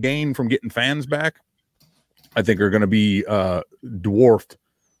that they gain from getting fans back, I think are going to be dwarfed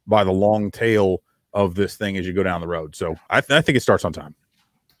by the long tail of this thing as you go down the road. So I think it starts on time.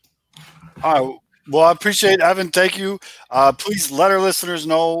 All right. Well, I appreciate it, Evan. Thank you. Please let our listeners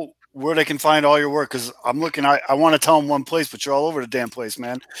know where they can find all your work, because I'm looking. I want to tell them one place, but you're all over the damn place,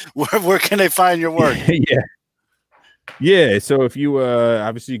 man. Where can they find your work? Yeah. So if you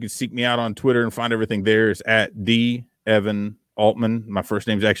obviously you can seek me out on Twitter and find everything there. It's at D Evan Altman. My first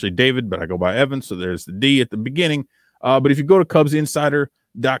name is actually David, but I go by Evan, so there's the D at the beginning. But if you go to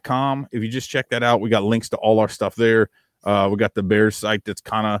CubsInsider.com, if you just check that out, we got links to all our stuff there. We got the Bears site that's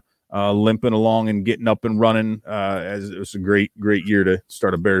kind of limping along and getting up and running, as it was a great year to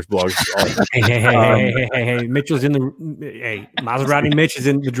start a Bears blog. Hey, Mitchell's in Maserati Mitch is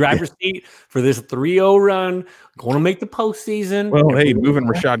in the driver's seat for this 3-0 run, going to make the postseason. Well, hey, moving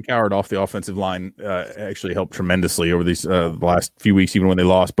Rashad Coward off the offensive line actually helped tremendously over these last few weeks, even when they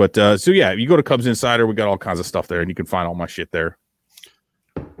lost. But so yeah, you go to Cubs Insider, we got all kinds of stuff there, and you can find all my shit there.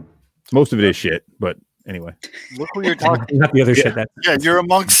 Most of it is shit, but anyway, look who you're talking. Not the other shit. You're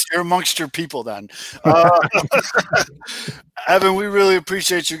amongst your people. Then, Evan, we really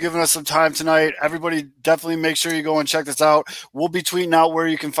appreciate you giving us some time tonight. Everybody, definitely make sure you go and check this out. We'll be tweeting out where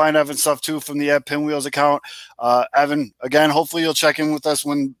you can find Evan's stuff too from the Pinwheels account. Evan, again, hopefully you'll check in with us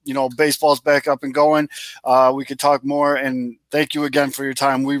when baseball's back up and going. We could talk more. And thank you again for your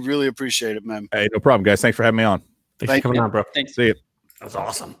time. We really appreciate it, man. Hey, no problem, guys. Thanks for having me on. Thanks for coming on, bro. Thanks. See you. That was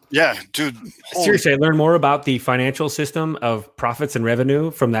awesome. Yeah, dude. Seriously, I learned more about the financial system of profits and revenue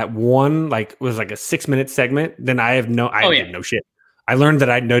from that one, it was like a 6-minute segment. Then I didn't know shit. I learned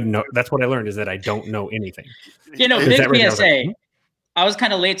that I know. That's what I learned, is that I don't know anything. Big PSA. I was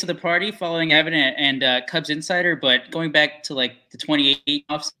kind of late to the party following Evan and Cubs Insider, but going back to like the 2018,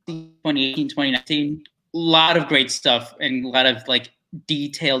 2019, a lot of great stuff and a lot of like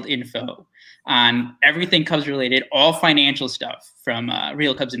detailed info on everything Cubs related, all financial stuff from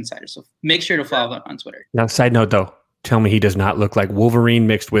Real Cubs Insider. So make sure to follow them on Twitter. Now, side note though, tell me he does not look like Wolverine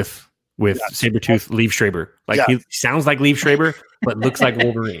mixed with Sabretooth Liev Schreiber. Like he sounds like Liev Schreiber, but looks like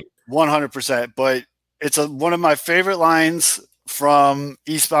Wolverine. 100%. But it's one of my favorite lines from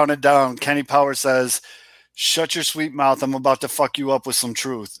Eastbound and Down. Kenny Powers says, "Shut your sweet mouth. I'm about to fuck you up with some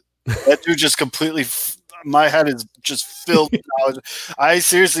truth." That dude just completely my head is just filled with knowledge.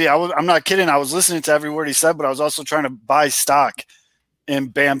 I'm not kidding. I was listening to every word he said, but I was also trying to buy stock in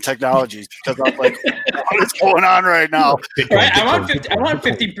BAM Technologies because I'm like, what is going on right now? Right, I want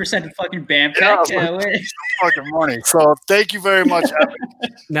 15% of fucking BAM Tech. Fucking money. So thank you very much, Evan.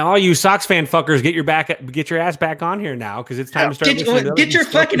 Now, all you Sox fan fuckers, get your ass back on here now because it's time to start. Get your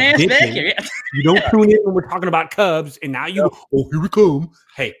fucking ass back here. You don't tune in when we're talking about Cubs, and now you go, here we come.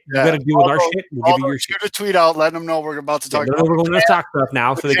 Hey, you got to deal with our shit. We'll give you your shit. Shoot a tweet out, letting them know we're about to talk about. We're going to talk stuff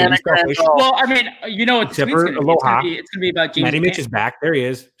now, so they can Well, I mean, you know what the tweet's going to be? It's going to be about James. Matty Mitch is back. There he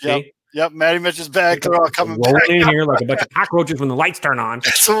is. Yep. Matty Mitch is back. They're all coming back in here like a bunch of cockroaches when the lights turn on.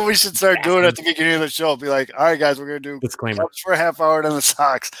 That's what we should start doing at the beginning of the show. Be like, all right, guys, we're going to do disclaimer for a half hour on the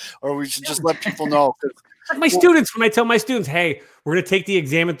Sox, or we should just let people know. Like my students, when I tell my students, hey, we're going to take the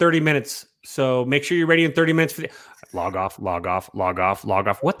exam in 30 minutes. So make sure you're ready in 30 minutes. Log off. What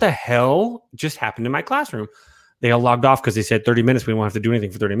the hell just happened in my classroom? They all logged off because they said 30 minutes. We won't have to do anything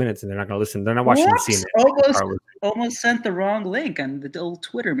for 30 minutes, and they're not going to listen. They're not watching the scene. Almost sent the wrong link on the old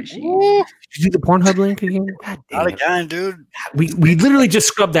Twitter machine. Did you do the Pornhub link again? Not again, dude. We literally just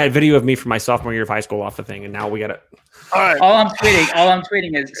scrubbed that video of me from my sophomore year of high school off the thing, and now we got it. All right. All I'm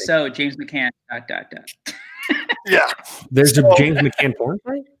tweeting is so James McCann. ... Yeah. There's a James McCann porn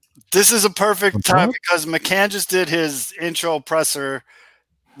site? This is a perfect time because McCann just did his intro presser,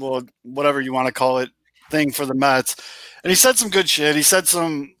 well, whatever you want to call it, thing for the Mets. And he said some good shit. He said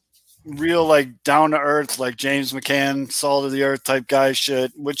some real, like, down-to-earth, like James McCann, salt-of-the-earth type guy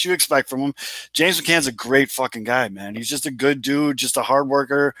shit, which you expect from him. James McCann's a great fucking guy, man. He's just a good dude, just a hard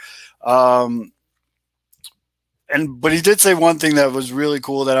worker. But he did say one thing that was really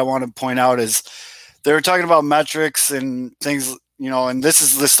cool that I want to point out is they were talking about metrics and things, you know, and this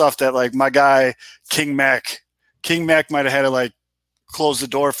is the stuff that, like, my guy, King Mac might have had to, like, close the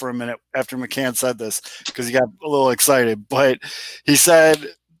door for a minute after McCann said this because he got a little excited. But he said,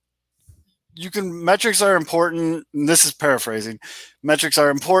 metrics are important. And this is paraphrasing. Metrics are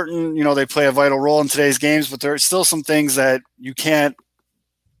important. You know, they play a vital role in today's games, but there are still some things that you can't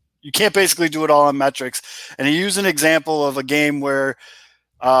basically do it all on metrics. And he used an example of a game where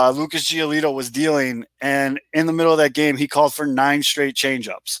Lucas Giolito was dealing, and in the middle of that game, he called for 9 straight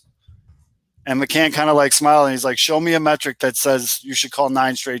changeups. And McCann kind of like smiled, and he's like, show me a metric that says you should call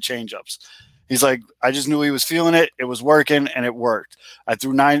 9 straight changeups. He's like, I just knew he was feeling it. It was working, and it worked. I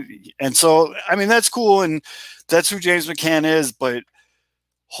threw 9. And so, I mean, that's cool, and that's who James McCann is, but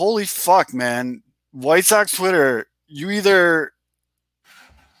holy fuck, man. White Sox Twitter,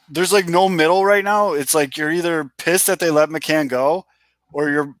 there's like no middle right now. It's like you're either pissed that they let McCann go, or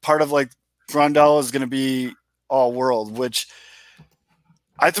you're part of like Grandal is going to be all world, which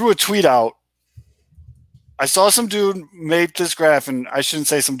I threw a tweet out. I saw some dude make this graph, and I shouldn't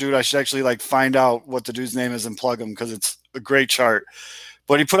say some dude. I should actually like find out what the dude's name is and plug him because it's a great chart.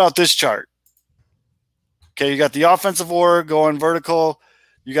 But he put out this chart. Okay, you got the offensive war going vertical.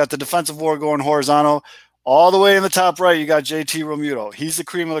 You got the defensive war going horizontal. All the way in the top right, you got JT Realmuto. He's the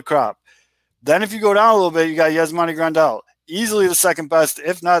cream of the crop. Then if you go down a little bit, you got Yasmani Grandal. Easily the second best,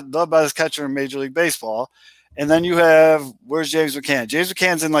 if not the best catcher in Major League Baseball. And then you have, where's James McCann? James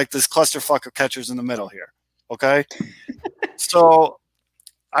McCann's in like this clusterfuck of catchers in the middle here. Okay? So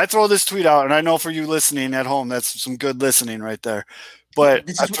I throw this tweet out, and I know for you listening at home, that's some good listening right there. But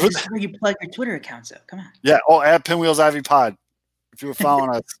this is where you plug your Twitter accounts up. Come on. Yeah. Oh, at Pinwheels Ivy Pod. If you were following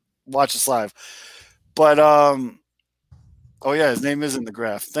us, watch us live. But oh yeah, his name is in the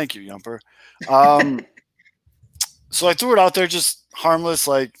graph. Thank you, Yumper. So I threw it out there, just harmless,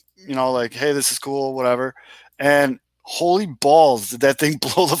 like, you know, like, hey, this is cool, whatever. And holy balls, did that thing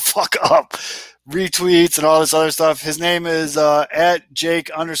blow the fuck up? Retweets and all this other stuff. His name is at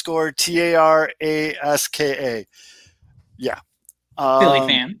Jake_TARASKA. Yeah. Philly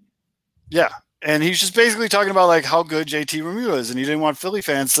fan. Yeah. And he's just basically talking about like how good JT Realmuto is, and he didn't want Philly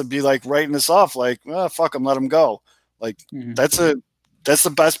fans to be like writing this off, like, well, fuck him, let him go. Like that's the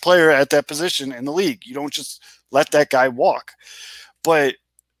best player at that position in the league. You don't just let that guy walk. But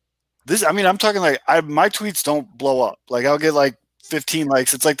this, I mean, I'm talking like my tweets don't blow up. Like I'll get like 15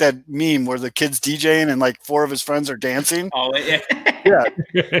 likes. It's like that meme where the kid's DJing and like 4 of his friends are dancing. Oh, yeah. Yeah.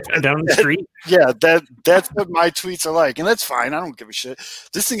 Down the street. Yeah, that's what my tweets are like. And that's fine. I don't give a shit.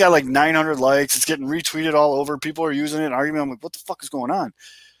 This thing got like 900 likes. It's getting retweeted all over. People are using it and arguing. I'm like, what the fuck is going on?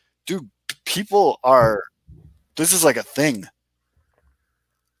 Dude, this is like a thing.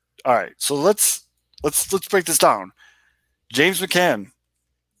 All right. So let's break this down. James McCann,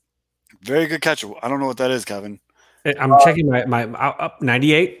 very good catcher. I don't know what that is, Kevin. I'm checking my up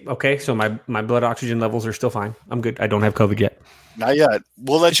 98. Okay, so my blood oxygen levels are still fine. I'm good. I don't have COVID yet. Not yet.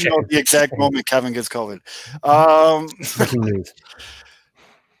 We'll let you know the exact moment Kevin gets COVID. Breaking news.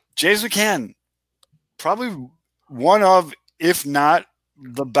 James McCann, probably one of, if not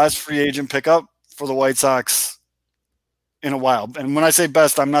the best free agent pickup for the White Sox in a while. And when I say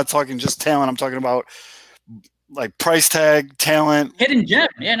best, I'm not talking just talent. I'm talking about like price tag, talent. Hidden gem.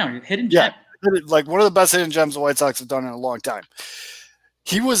 Yeah, no, hidden gem. Like one of the best hidden gems the White Sox have done in a long time.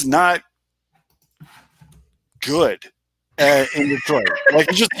 He was not good in Detroit.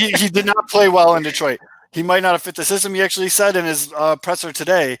 Like he did not play well in Detroit. He might not have fit the system. He actually said in his presser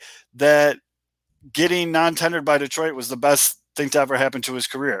today that getting non-tendered by Detroit was the best thing to ever happen to his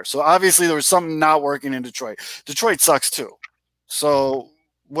career. So obviously there was something not working in Detroit. Detroit sucks too. So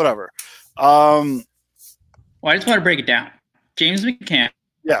whatever. Well, I just want to break it down. James McCann.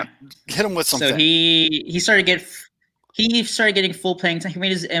 Yeah, hit him with something. So he started getting full playing time. He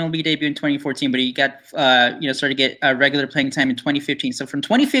made his MLB debut in 2014, but he got started to get regular playing time in 2015. So from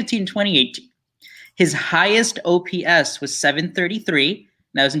 2015 to 2018, his highest OPS was 733.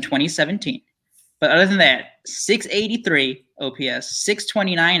 That was in 2017. But other than that, 683 OPS,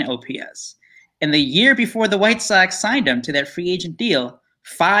 629 OPS. And the year before the White Sox signed him to that free agent deal,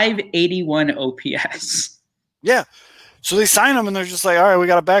 581 OPS. Yeah. So they sign him and they're just like, all right, we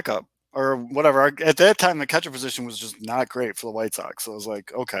got a backup or whatever. At that time, the catcher position was just not great for the White Sox. So I was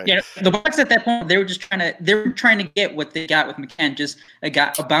like, okay. Yeah, the Bucs at that point, they were trying to get what they got with McCann, just a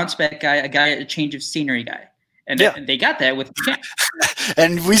bounce back guy, a change of scenery guy. And they got that with McCann.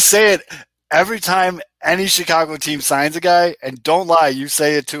 And we say it every time any Chicago team signs a guy, and don't lie, you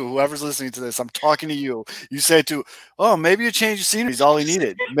say it too. Whoever's listening to this, I'm talking to you. You say it too. Oh, maybe a change of scenery is all he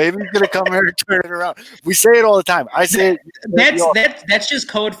needed. Maybe he's gonna come here and turn it around. We say it all the time. I say it. That's just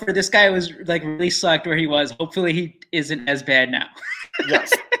code for this guy was like really sucked where he was. Hopefully he isn't as bad now.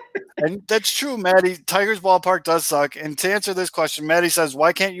 Yes. And that's true, Maddie. Tigers ballpark does suck. And to answer this question, Maddie says,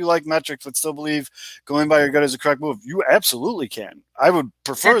 why can't you like metrics but still believe going by your gut is a correct move? You absolutely can. I would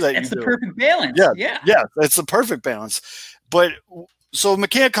prefer that you do. That's the perfect balance. Yeah. That's the perfect balance. But so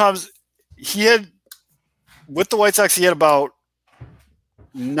McCann comes, with the White Sox, he had about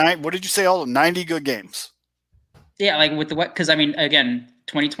 90 good games. Yeah, like with the what? Because I mean, again,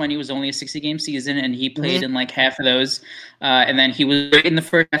 2020 was only a 60-game season, and he played in like half of those. And then he was in the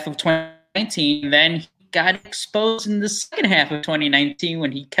first half of 2019. Then he got exposed in the second half of 2019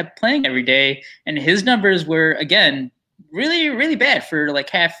 when he kept playing every day, and his numbers were again really, really bad for like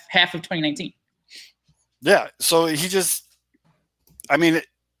half of 2019. Yeah, so he just, I mean,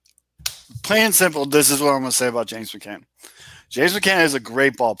 plain and simple, this is what I'm going to say about James McCann. James McCann is a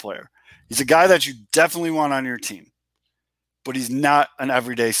great ball player. He's a guy that you definitely want on your team, but he's not an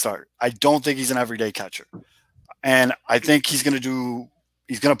everyday starter. I don't think he's an everyday catcher. And I think he's going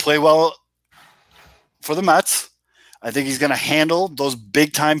to play well for the Mets. I think he's going to handle those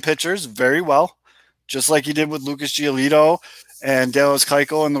big time pitchers very well, just like he did with Lucas Giolito and Dallas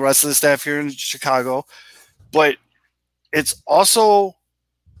Keuchel and the rest of the staff here in Chicago. But it's also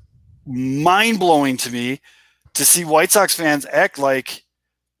mind-blowing to me to see White Sox fans act like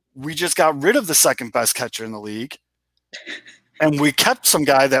we just got rid of the second best catcher in the league and we kept some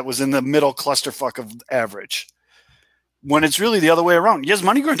guy that was in the middle clusterfuck of average, when it's really the other way around. Yes,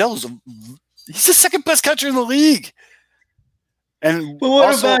 Yasmani Grandal he's the second best catcher in the league. And but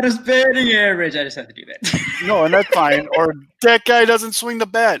what about his batting average? I just have to do that. No, and that's fine. Or that guy doesn't swing the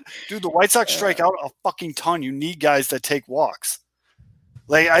bat. Dude, the White Sox strike out a fucking ton. You need guys that take walks.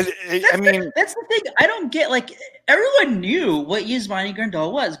 Like I mean, that's the thing. I don't get. Like everyone knew what Yasmani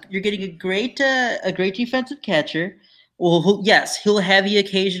Grandal was. You're getting a great defensive catcher. Well, he'll have the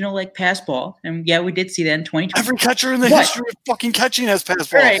occasional like pass ball, and yeah, we did see that in 2020. Every catcher in the history of fucking catching has pass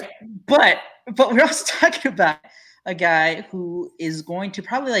balls. Right, but we're also talking about a guy who is going to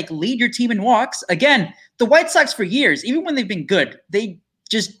probably like lead your team in walks. Again, the White Sox for years, even when they've been good, they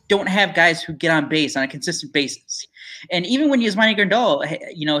just don't have guys who get on base on a consistent basis. And even when Yasmani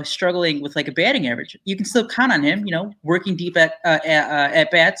Grandal, struggling with like a batting average, you can still count on him, working deep at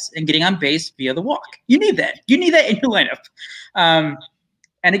bats and getting on base via the walk. You need that. You need that in your lineup.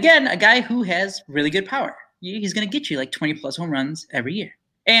 And again, a guy who has really good power. he's going to get you like 20 plus home runs every year.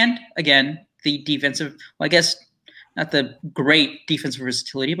 And again, the defensive, well, I guess not the great defensive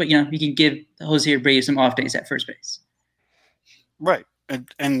versatility, but you can give Jose Abreu some off days at first base. Right.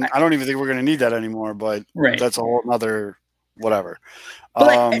 And I don't even think we're going to need that anymore, but that's a whole other whatever.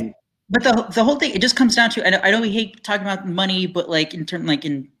 But the whole thing, it just comes down to, I know we hate talking about money, but like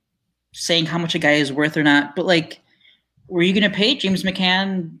in saying how much a guy is worth or not, but like, were you going to pay James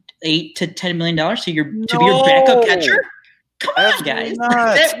McCann $8 to $10 million to be your backup catcher? Come on, guys.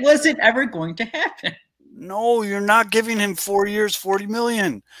 That wasn't ever going to happen. No, you're not giving him 4 years, $40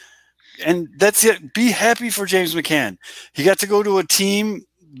 million. And that's it. Be happy for James McCann. He got to go to a team.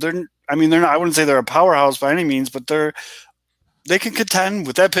 They're not, I wouldn't say they're a powerhouse by any means, but they can contend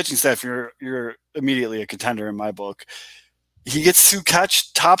with that pitching staff. You're immediately a contender in my book. He gets to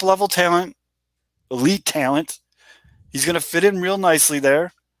catch top level talent, elite talent. He's going to fit in real nicely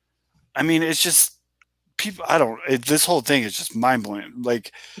there. It's just people. This whole thing is just mind blowing.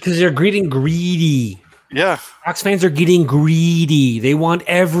 Like, because they're getting greedy. Yeah. Sox fans are getting greedy. They want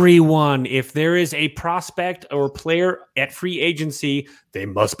everyone. If there is a prospect or player at free agency, they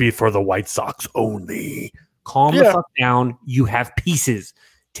must be for the White Sox only. Calm the fuck down. You have pieces.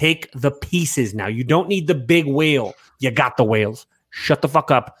 Take the pieces now. You don't need the big whale. You got the whales. Shut the fuck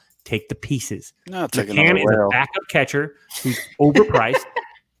up. Take the pieces. No, take another whale. Is a backup catcher who's overpriced.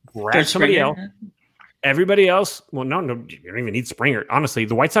 Grab somebody else. Everybody else. Well, no, you don't even need Springer. Honestly,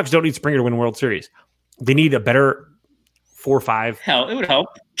 the White Sox don't need Springer to win World Series. They need a better 4 or 5. Hell, it would help.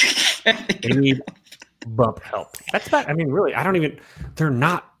 They need bump help. That's about. Really, I don't even. They're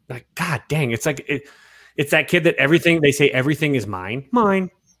not like. God dang! It's like it's that kid that everything they say everything is mine.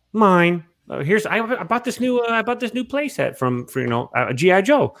 Here's I bought this new play set from GI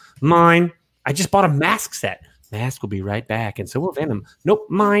Joe. Mine. I just bought a mask set. Mask will be right back, and so will Venom. Nope,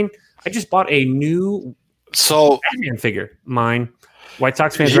 mine. I just bought a new Batman figure. Mine. White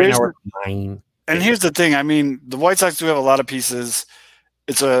Sox fans right now are mine. And here's the thing. The White Sox do have a lot of pieces.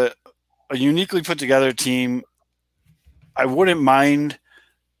 It's a uniquely put together team. I wouldn't mind,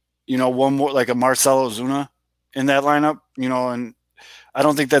 one more like a Marcell Ozuna in that lineup, and I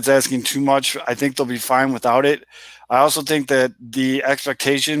don't think that's asking too much. I think they'll be fine without it. I also think that the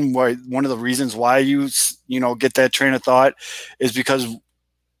expectation, one of the reasons why you get that train of thought is because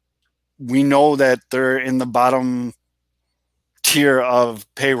we know that they're in the bottom tier of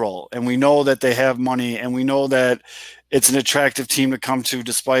payroll, and we know that they have money, and we know that it's an attractive team to come to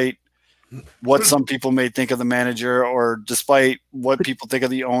despite what some people may think of the manager, or despite what people think of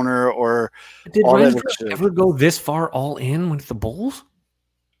the owner, or did Ryan ever go this far all in with the Bulls?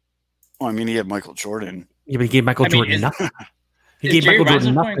 Well, he had Michael Jordan. Yeah, but he gave Michael Jordan nothing. He gave Michael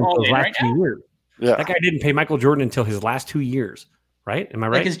Jordan nothing for his last 2 years. Yeah. That guy didn't pay Michael Jordan until his last 2 years, right? Am I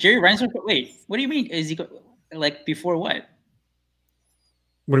right? Is Jerry Reinsdorf? Wait, what do you mean? Is he before what?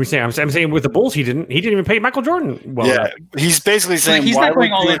 What are we saying? I'm saying with the Bulls, he didn't even pay Michael Jordan. Well, yeah, he's basically saying he's not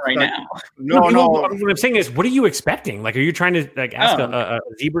going all in right now. No. What I'm saying is, what are you expecting? Like, are you trying to ask a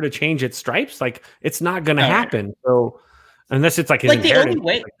zebra to change its stripes? Like, it's not going to happen. So, unless it's like the only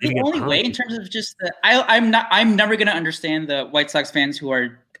way in terms of just I'm never going to understand the White Sox fans who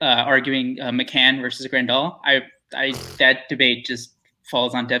are arguing McCann versus Grandal. That debate just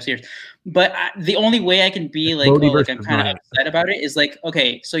falls on deaf ears. But the only way I can be I'm kind of upset about it is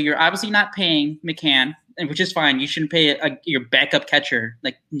okay, so you're obviously not paying McCann, and which is fine. You shouldn't pay your backup catcher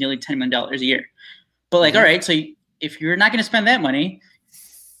nearly $10 million a year. But all right, so if you're not going to spend that money,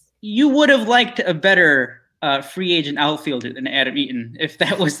 you would have liked a better free agent outfielder than Adam Eaton if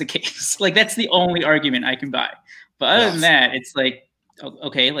that was the case. That's the only argument I can buy. But other than that, it's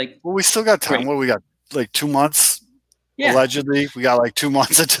okay. Well, we still got time. What we got? 2 months. Yeah. Allegedly, we got 2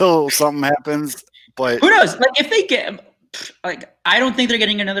 months until something happens. But who knows? If they get, I don't think they're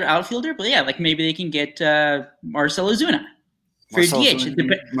getting another outfielder. But yeah, maybe they can get Marcell Ozuna for DH.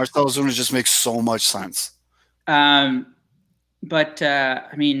 Marcell Ozuna just makes so much sense. But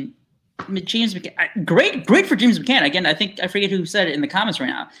James McCann, great for James McCann. Again, I forget who said it in the comments right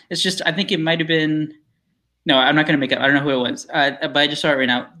now. It's just I think it might have been. No, I'm not going to make it. I don't know who it was. But I just saw it right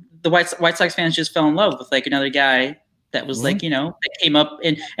now. The White Sox fans just fell in love with another guy. That was that came up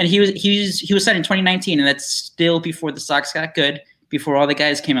and he was signed in 2019, and that's still before the Sox got good, before all the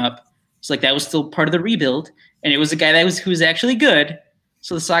guys came up. So that was still part of the rebuild, and it was a guy who was actually good.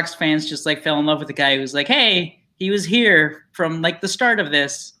 So the Sox fans just fell in love with the guy who was hey, he was here from the start of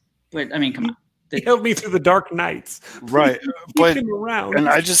this. But come on, he helped me through the dark nights, right? But and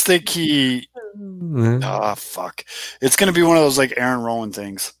I just think fuck, it's gonna be one of those Aaron Rowan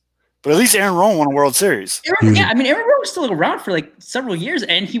things. But at least Aaron Rowand won a World Series. Aaron Rowand was still around for like several years,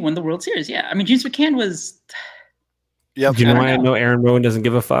 and he won the World Series. Yeah, I mean, James McCann was. Yep. Do you know why I know Aaron Rowand doesn't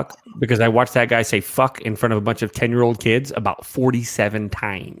give a fuck? Because I watched that guy say fuck in front of a bunch of 10-year-old kids about 47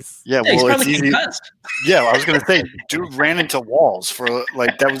 times. Yeah, well, it's easy. Yeah, I was going to say, dude ran into walls for,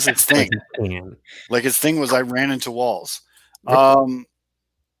 like, that was his thing. Like, his thing was I ran into walls. No,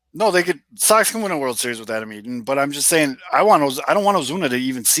 Sox can win a World Series with Adam Eaton, but I'm just saying, I don't want Ozuna to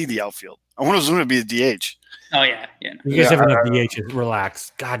even see the outfield. I want Ozuna to be the DH. Oh, yeah. You guys have enough DHs.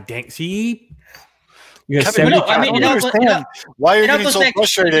 Relax. God dang. See? Kevin, I don't understand why you're getting so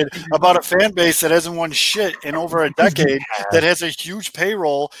frustrated about a fan base that hasn't won shit in over a decade, that has a huge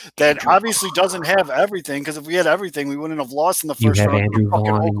payroll, that obviously doesn't have everything. Because if we had everything, we wouldn't have lost in the first round. Andrew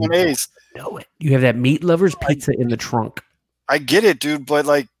Vaughn. Know it. You have that meat lovers pizza in the trunk. I get it, dude, but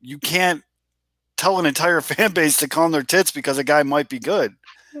like you can't tell an entire fan base to calm their tits because a guy might be good.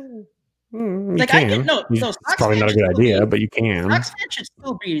 Like I get it's probably not a good idea, but you can. Sox fans should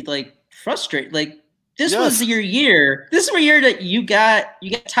still be like frustrated, like. This was your year. This is your year that you got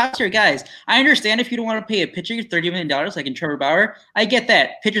top tier guys. I understand if you don't want to pay a pitcher $30 million like in Trevor Bauer. I get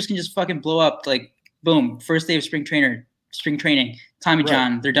that. Pitchers can just fucking blow up like boom, first day of spring training. Tommy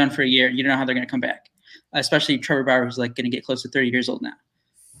John, they're done for a year. You don't know how they're going to come back. Especially Trevor Bauer, who's like going to get close to 30 years old now.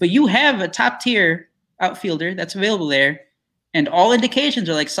 But you have a top tier outfielder that's available there, and all indications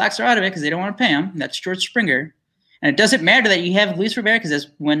are like Sox are out of it because they don't want to pay him. That's George Springer. And it doesn't matter that you have Luis Rivera, because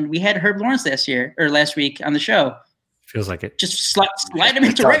when we had Herb Lawrence last week on the show. Feels like it. Just slide him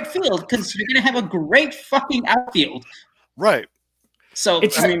into right field because you're going to have a great fucking outfield. Right. So,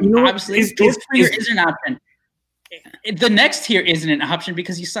 obviously, George Springer is an option. The next tier isn't an option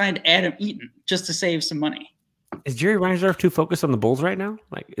because you signed Adam Eaton just to save some money. Is Jerry Reinsdorf too focused on the Bulls right now?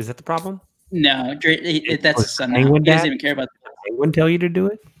 Like, is that the problem? No, that's his son now. He doesn't even care about that. They wouldn't tell you to do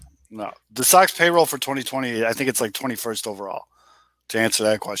it? No, the Sox payroll for 2020, I think it's like 21st overall. To answer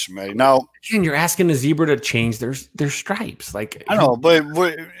that question, Matty. Now, you're asking a zebra to change their stripes. Like I know, but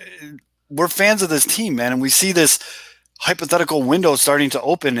we're fans of this team, man, and we see this hypothetical window starting to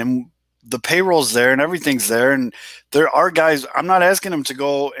open, and the payroll's there, and everything's there, and there are guys. I'm not asking them to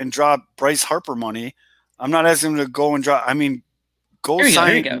go and drop Bryce Harper money. I'm not asking them to go and drop. I mean, sign.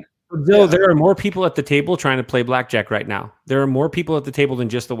 There you go. There are more people at the table trying to play blackjack right now. There are more people at the table than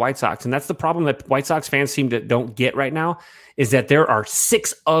just the White Sox. And that's the problem that White Sox fans seem to don't get right now, is that there are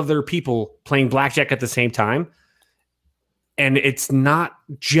 6 other people playing blackjack at the same time. And it's not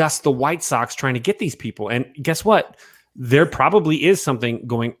just the White Sox trying to get these people. And guess what? There probably is something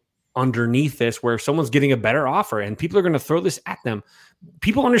going underneath this where someone's getting a better offer and people are going to throw this at them.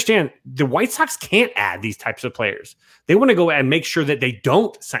 People understand the White Sox can't add these types of players. They want to go and make sure that they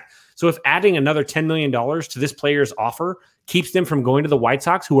don't sign. So if adding another $10 million to this player's offer keeps them from going to the White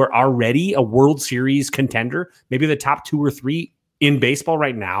Sox, who are already a World Series contender, maybe the top 2 or 3 in baseball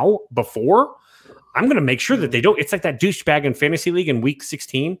right now, I'm going to make sure that they don't. It's like that douchebag in Fantasy League in week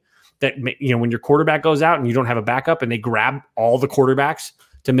 16 that, when your quarterback goes out and you don't have a backup and they grab all the quarterbacks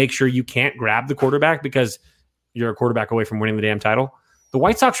to make sure you can't grab the quarterback because you're a quarterback away from winning the damn title. The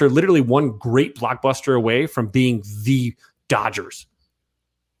White Sox are literally one great blockbuster away from being the Dodgers.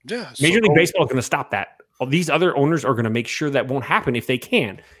 Yeah, Major League Baseball is going to stop that. These other owners are going to make sure that won't happen if they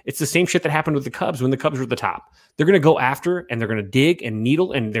can. It's the same shit that happened with the Cubs when the Cubs were at the top. They're going to go after and they're going to dig and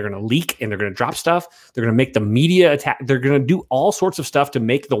needle and they're going to leak and they're going to drop stuff. They're going to make the media attack. They're going to do all sorts of stuff to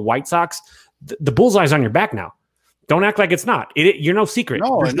make the White Sox the bullseye's on your back now. Don't act like it's not. You're no secret.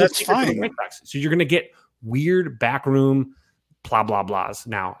 No, There's and that's fine. So you're going to get weird backroom blah, blah, blahs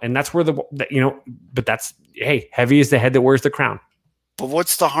now. And that's where but that's, hey, heavy is the head that wears the crown. But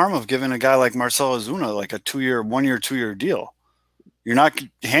what's the harm of giving a guy like Marcell Ozuna like a 2-year deal? You're not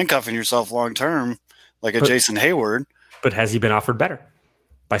handcuffing yourself long term like Jason Hayward. But has he been offered better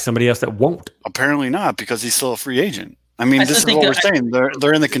by somebody else that won't? Apparently not, because he's still a free agent. I mean, this is what we're saying.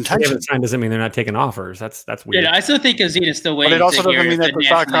 They're in the contention. Sign doesn't mean they're not taking offers. That's weird. Yeah, I still think Ozuna's still waiting. But it also doesn't mean that the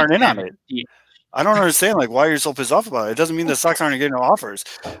Sox aren't in on it. I don't understand why you're so pissed off about it. It doesn't mean the Sox aren't getting no offers.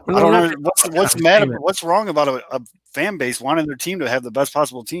 I don't know what's wrong about a fan base wanting their team to have the best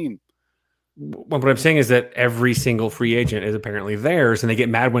possible team. What I'm saying is that every single free agent is apparently theirs, and they get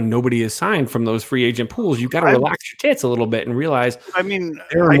mad when nobody is signed from those free agent pools. You've got to relax your tits a little bit and realize. I mean,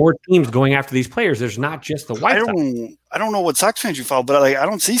 there are more teams going after these players. There's not just the White Sox. I don't know what Sox fans you follow, but I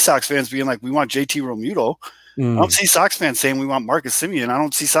don't see Sox fans being like, we want JT Realmuto. I don't see Sox fans saying we want Marcus Semien. I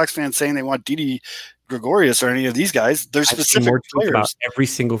don't see Sox fans saying they want Didi Gregorius or any of these guys. They're specific players. About every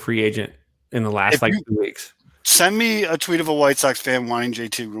single free agent in the last 2 weeks. Send me a tweet of a White Sox fan wanting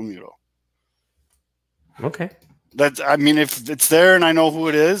JT Realmuto. Okay. If it's there and I know who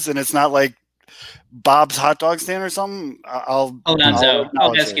it is, and it's not like Bob's hot dog stand or something, I'll. Hold on, Zoe.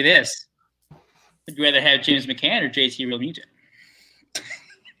 I'll ask you this: would you rather have James McCann or JT Realmuto?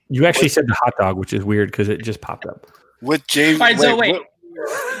 You actually said the hot dog, which is weird because it just popped up. With James. All right, so wait.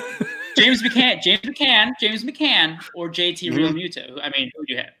 James McCann, or JT Realmuto. I mean, who would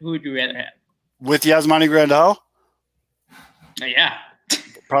you have? Who would you rather have? With Yasmani Grandal? Yeah.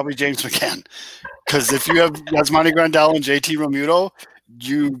 Probably James McCann. Because if you have Yasmani Grandal and JT Realmuto,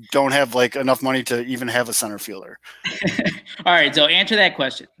 you don't have like enough money to even have a center fielder. All right, so answer that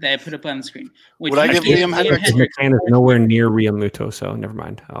question that I put up on the screen. Would I give Liam Hendriks? McCann is nowhere near Realmuto, so never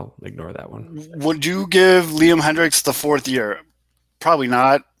mind. I'll ignore that one. Would you give Liam Hendriks the 4th year? Probably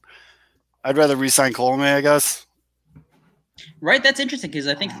not. I'd rather re-sign Colome, I guess. Right, that's interesting because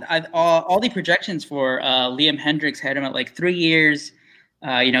I think all the projections for Liam Hendriks had him at like 3 years,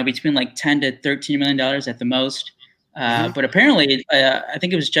 between like $10 to $13 million at the most. But apparently, I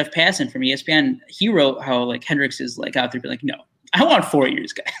think it was Jeff Passan from ESPN. He wrote how like Hendriks is like out there, be like, no, I want 4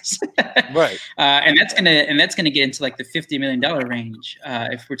 years, guys. Right. And that's gonna get into like the $50 million range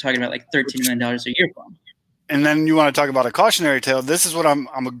if we're talking about like $13 million a year for him. And then you want to talk about a cautionary tale. This is what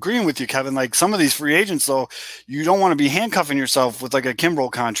I'm agreeing with you, Kevin. Like some of these free agents, though, you don't want to be handcuffing yourself with like a Kimbrel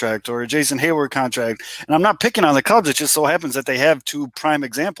contract or a Jason Hayward contract. And I'm not picking on the Cubs. It just so happens that they have 2 prime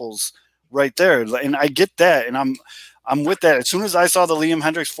examples right there. And I get that. And I'm with that. As soon as I saw the Liam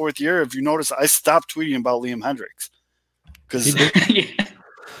Hendriks 4th year, if you notice, I stopped tweeting about Liam Hendriks because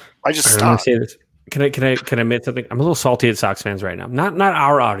I just stopped. Say this. Can I admit something? I'm a little salty at Sox fans right now. Not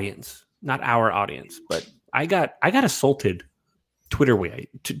our audience, but I got assaulted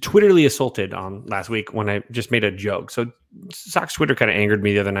Twitterly assaulted on last week when I just made a joke. So Sox Twitter kind of angered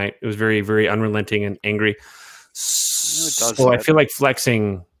me the other night. It was very, very unrelenting and angry. So I feel like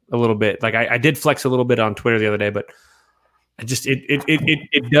flexing a little bit. Like I did flex a little bit on Twitter the other day, but I just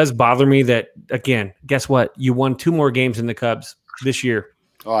it does bother me that, again, guess what? You won 2 more games in the Cubs this year.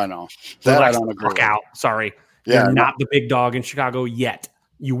 Oh, I know. That I don't agree with. Out. Sorry. Yeah, You're not the big dog in Chicago yet.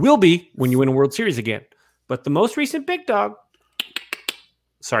 You will be when you win a World Series again. But the most recent big dog,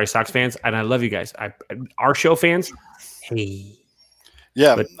 sorry, Sox fans, and I love you guys. Our show fans, hey.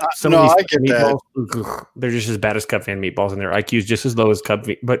 Yeah, but I get that. They're just as bad as Cub fan meatballs, and their IQ is just as low as Cub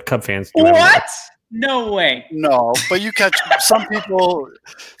fans. What? No way. No, but you catch some people.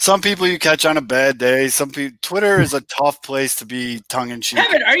 Some people you catch on a bad day. Some people. Twitter is a tough place to be tongue in cheek.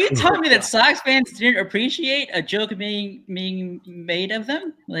 Kevin, are you telling me that Sox fans didn't appreciate a joke being made of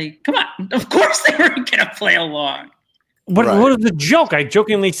them? Like, come on! Of course they weren't going to play along. What was the joke? I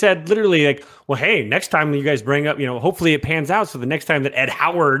jokingly said, literally, like, well, hey, next time you guys bring up, hopefully it pans out. So the next time that Ed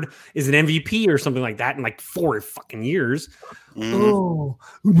Howard is an MVP or something like that in like 4 fucking years. Oh,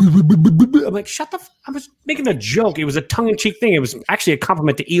 I'm like, shut the I was making a joke. It was a tongue-in-cheek thing. It was actually a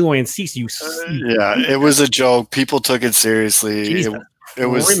compliment to Eloy and Cease. Yeah, it was a joke. People took it seriously. It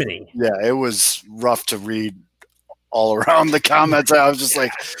was criminy. Yeah, it was rough to read all around the comments. I was just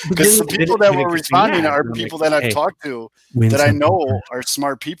like, because the people that were responding are people that I've talked to that I know are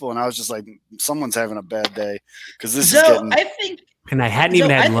smart people, and I was just like, someone's having a bad day because this is getting. And I hadn't even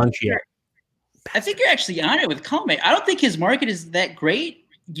had lunch yet. I think you're actually on it with Colome. I don't think his market is that great.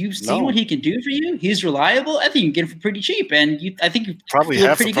 You've seen what he can do for you. He's reliable. I think you can get him for pretty cheap, and I think you probably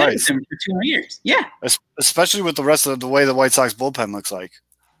have pretty good with him for 2 more years. Yeah, especially with the rest of the way the White Sox bullpen looks like.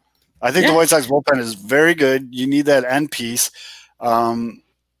 I think the White Sox bullpen is very good. You need that end piece. But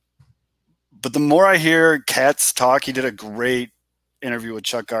the more I hear Katz talk, he did a great interview with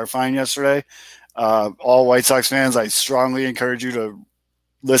Chuck Garfien yesterday. All White Sox fans, I strongly encourage you to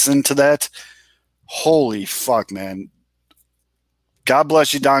listen to that. Holy fuck, man. God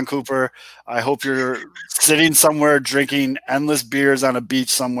bless you, Don Cooper. I hope you're sitting somewhere drinking endless beers on a beach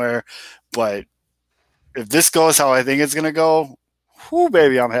somewhere. But if this goes how I think it's going to go, whoo,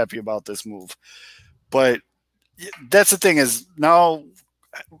 baby, I'm happy about this move. But that's the thing is now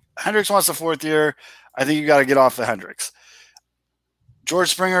Hendriks wants the 4th year. I think you got to get off the Hendriks. George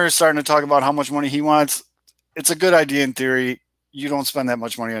Springer is starting to talk about how much money he wants. It's a good idea in theory. You don't spend that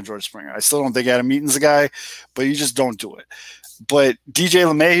much money on George Springer. I still don't think Adam Eaton's a guy, but you just don't do it. But DJ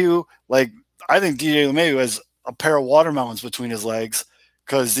LeMahieu, I think DJ LeMahieu has a pair of watermelons between his legs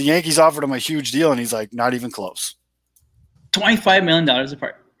because the Yankees offered him a huge deal, and he's like, not even close. $25 million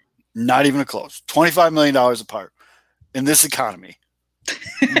apart. Not even close. $25 million apart in this economy.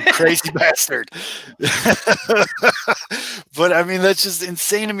 Crazy bastard. But, I mean, that's just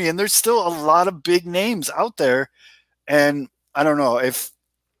insane to me. And there's still a lot of big names out there. And I don't know if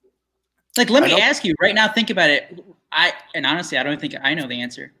 – let me ask you right now, think about it. And honestly, I don't think I know the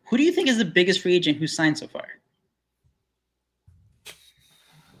answer. Who do you think is the biggest free agent who's signed so far?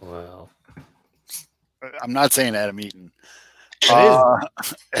 Well, I'm not saying Adam Eaton.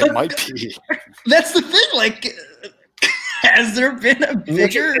 It might be. That's the thing. Like, has there been a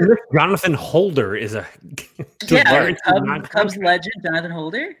bigger? Jonathan Holder is a Cubs legend, Jonathan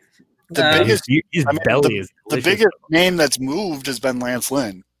Holder. The biggest, the biggest name that's moved has been Lance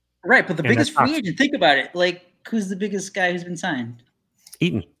Lynn. Right, but the biggest free agent. Think about it. Like, who's the biggest guy who's been signed?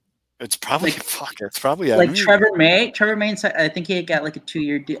 Eaton. It's probably It's probably like Trevor May. Trevor May, I think he got like a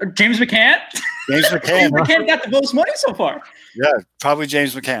 2-year deal. Or James McCann. James McCann got the most money so far. Yeah, probably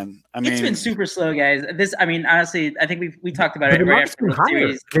James McCann. I mean, it's been super slow, guys. Honestly, I think we talked about it right after the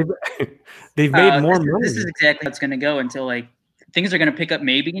series. They've made more money. This is exactly how it's going to go until like things are going to pick up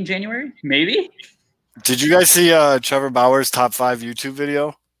maybe in January. Maybe. Did you guys see Trevor Bauer's top 5 YouTube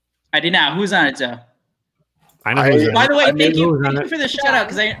video? I did not. Who's on it, Joe? I know. By the way, thank you for the shout out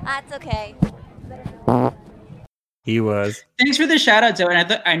That's okay. He was. Thanks for the shout out, Joe.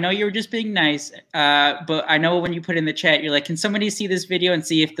 And I know you were just being nice, but I know when you put in the chat, you're like, can somebody see this video and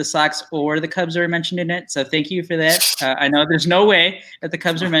see if the Sox or the Cubs are mentioned in it? So thank you for that. I know there's no way that the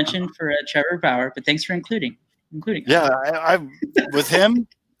Cubs are mentioned for Trevor Bauer, but thanks for including. Yeah, I with him,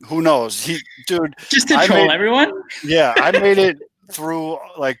 who knows? Dude, just to troll everyone. Yeah, I made it through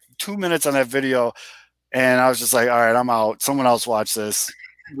like 2 minutes on that video. And I was just like, all right, I'm out. Someone else watch this.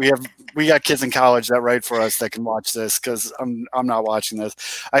 We got kids in college that write for us that can watch this because I'm not watching this.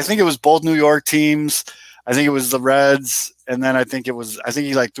 I think it was both New York teams. I think it was the Reds, and then I think he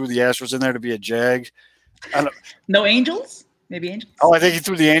like threw the Astros in there to be a Jag. No Angels? Maybe Angels? Oh, I think he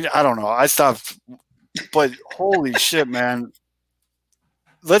threw the Angels. I don't know. I stopped. But holy shit, man.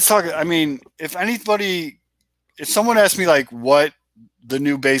 Let's talk. I mean, if someone asked me like what the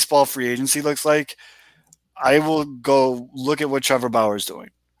new baseball free agency looks like, I will go look at what Trevor Bauer's doing.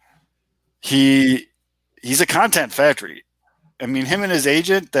 He's a content factory. I mean, him and his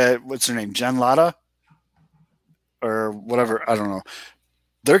agent, what's her name, Jen Latta or whatever, I don't know.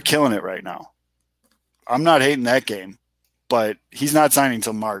 They're killing it right now. I'm not hating that game, but he's not signing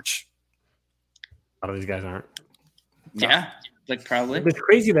until March. A lot of these guys aren't. No. Yeah, like probably. It's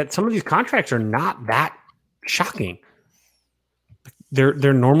crazy that some of these contracts are not that shocking.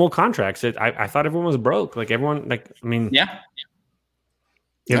 They're normal contracts. I thought everyone was broke. Like everyone, yeah.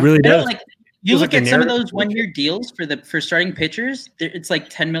 It really does. Like you look at some of those 1-year deals for starting pitchers. It's like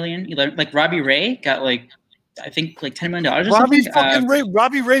 $10 million. Like Robbie Ray got like I think like $10 million.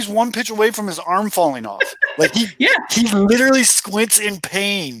 Robbie Ray's one pitch away from his arm falling off. Like he literally squints in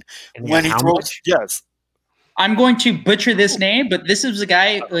pain when he throws. Yes. I'm going to butcher this name, but this is a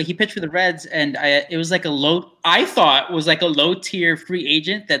guy. He pitched for the Reds, and it was like I thought was like a low tier free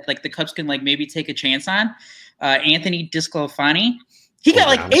agent that like the Cubs can like maybe take a chance on. Anthony Disclafani. He got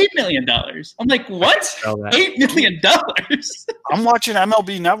like $8 million. I'm like, what? $8 million? I'm watching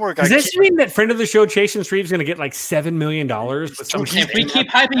MLB Network. Does this mean that friend of the show, Chasen Shreve's going to get like $7 million? If we keep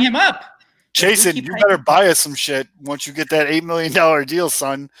hyping him up. Chasen, you better buy us some shit once you get that $8 million deal,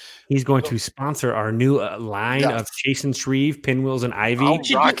 son. He's going to sponsor our new line of Chasen Shreve, Pinwheels, and Ivy. We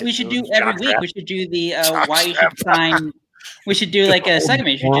should do every week. We should do the why you should sign. We should do like a segment.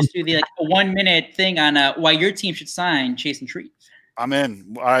 We should just do the like a 1-minute thing on why your team should sign Chasen Shreve. I'm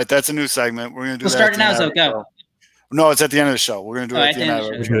in. All right, that's a new segment. We're gonna do. We'll start it now, so go. No, it's at the end of the show. We're gonna do it at the end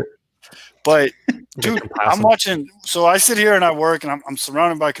of the show. But dude, I'm watching. So I sit here and I work, and I'm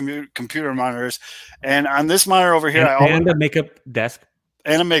surrounded by computer monitors, and on this monitor over here, and a makeup desk.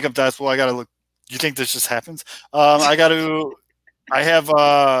 And a makeup desk. Well, I gotta look. You think this just happens? I have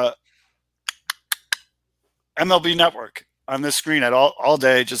MLB Network on this screen all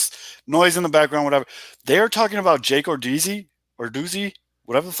day, just noise in the background, whatever. They are talking about Jake Odorizzi. Or Doozy,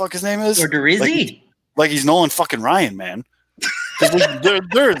 whatever the fuck his name is. Or Dorizzi. Like he's Nolan fucking Ryan, man.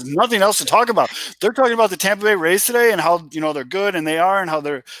 There's nothing else to talk about. They're talking about the Tampa Bay Rays today and how they're good and they are and how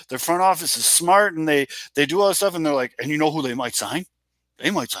their front office is smart and they do all this stuff and they're like, and you know who they might sign?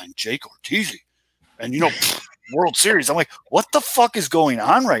 They might sign Jake Odorizzi. And World Series. I'm like, what the fuck is going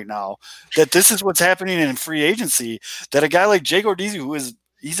on right now? That this is what's happening in free agency. That a guy like Jake Odorizzi,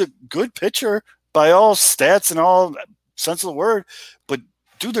 he's a good pitcher by all stats and all sense of the word, but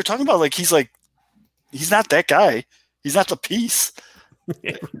dude, they're talking about like he's not that guy. He's not the piece.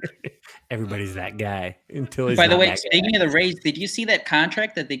 Everybody's that guy until he's. By the way, speaking of the Rays, did you see that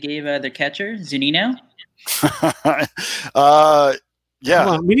contract that they gave their catcher Zunino? Yeah.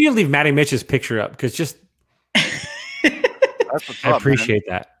 On, we need to leave Matty Mitch's picture up because just that's I appreciate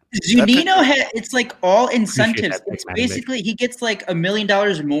that. Zunino it's like all incentives. It's basically he gets like $1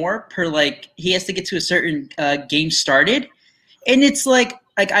 million more per like he has to get to a certain game started, and it's like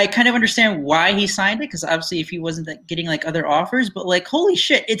like I kind of understand why he signed it, because obviously if he wasn't getting like other offers, but like holy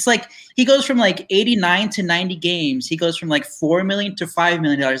shit, it's like he goes from like 89 to 90 games. He goes from like $4 million to $5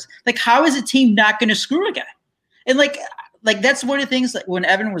 million. Like, how is a team not going to screw a guy? And like that's one of the things that when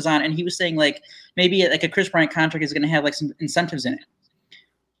Evan was on and he was saying like maybe like a Chris Bryant contract is going to have like some incentives in it.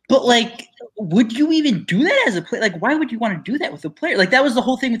 But like, would you even do that as a player? Like, why would you want to do that with a player? Like, that was the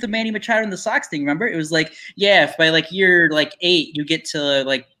whole thing with the Manny Machado and the Sox thing. Remember, it was like, yeah, if by like year like 8 you get to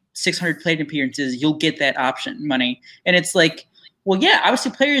like 600 plate appearances, you'll get that option money. And it's like, well, yeah,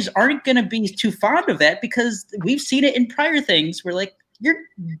 obviously players aren't going to be too fond of that because we've seen it in prior things where like you're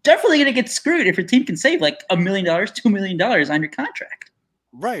definitely going to get screwed if your team can save like $1 million, $2 million on your contract.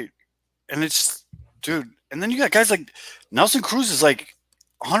 Right, and it's dude, and then you got guys like Nelson Cruz is like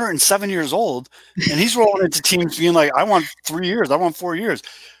 107 years old, and he's rolling into teams being like, I want 3 years, I want 4 years.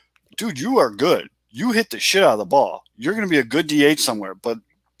 Dude, you are good. You hit the shit out of the ball. You're going to be a good DH somewhere. But,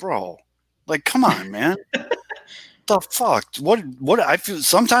 bro, like, come on, man. The fuck? What I feel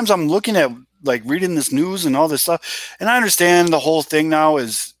sometimes I'm looking at, like, reading this news and all this stuff, and I understand the whole thing now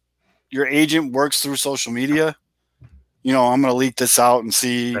is your agent works through social media. You know, I'm going to leak this out and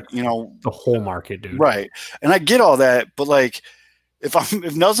see, That's you know. the whole market, dude. Right. And I get all that, but, like, if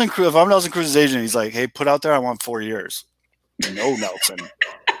I'm Nelson Cruz's agent, he's like, hey, put out there, I want 4 years. No, Nelson.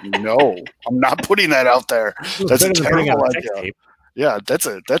 No, I'm not putting that out there. That's a terrible idea. Yeah, that's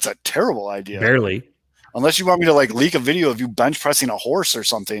a terrible idea. Barely. Unless you want me to like leak a video of you bench pressing a horse or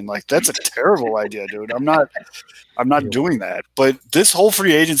something. Like that's a terrible idea, dude. I'm not doing that. But this whole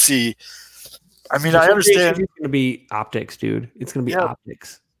free agency, I mean, I understand it's going to be optics, dude. It's going to be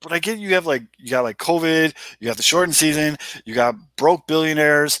optics. But I get you got like COVID, you got the shortened season, you got broke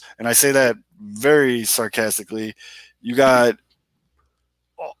billionaires, and I say that very sarcastically. You got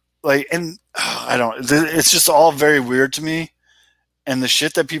like, and I don't. It's just all very weird to me, and the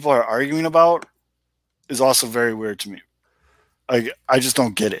shit that people are arguing about is also very weird to me. I just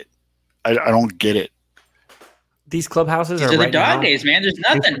don't get it. I don't get it. These clubhouses are right the dog now, days, man. There's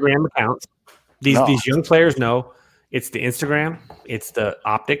nothing. Instagram accounts. These young players know. It's the Instagram. It's the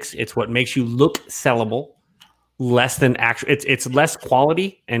optics. It's what makes you look sellable, less than actual. It's less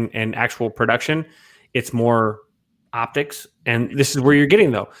quality and actual production. It's more optics, and this is where you're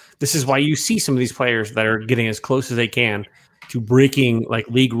getting though. This is why you see some of these players that are getting as close as they can to breaking like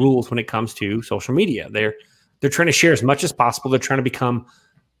league rules when it comes to social media. They're trying to share as much as possible. They're trying to become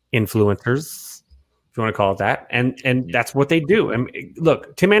influencers, if you want to call it that, and that's what they do. And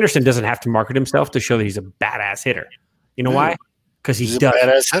look, Tim Anderson doesn't have to market himself to show that he's a badass hitter. You know why? Because he's a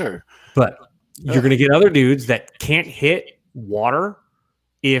badass hitter. But you're going to get other dudes that can't hit water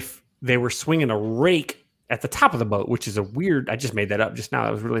if they were swinging a rake at the top of the boat, which is a weird. I just made that up just now.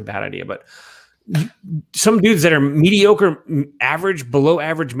 That was a really bad idea. But some dudes that are mediocre, average, below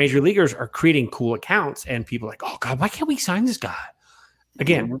average major leaguers are creating cool accounts, and people are like, oh God, why can't we sign this guy?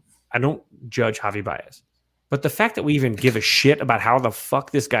 Again, I don't judge Javi Baez, but the fact that we even give a shit about how the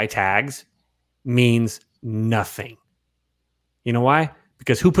fuck this guy tags means nothing. You know why?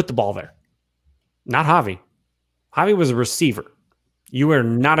 Because who put the ball there? Not Javi. Javi was a receiver. You are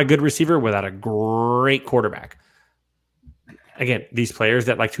not a good receiver without a great quarterback. Again, these players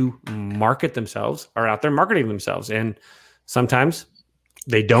that like to market themselves are out there marketing themselves. And sometimes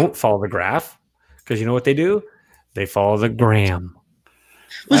they don't follow the graph because you know what they do? They follow the gram.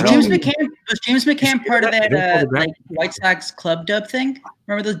 Was James McCann part of that like White Sox club dub thing?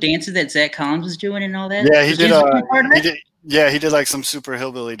 Remember those dances that Zach Collins was doing and all that? Yeah, he did. He did like some super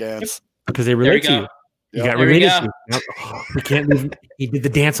hillbilly dance. Because they relate to you. You got related to you. We can't leave. He did the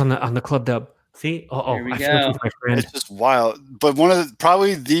dance on the club dub. See? I feel my friend. It's just wild. But one of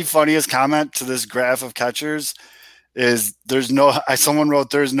probably the funniest comment to this graph of catchers is someone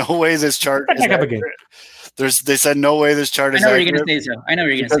wrote there's no way this chart is accurate. They said no way this chart is accurate. I know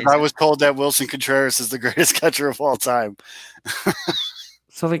what you're going to say. I was told that Wilson Contreras is the greatest catcher of all time.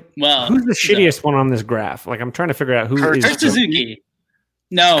 So who's the shittiest one on this graph? Like I'm trying to figure out who is Kurt Suzuki.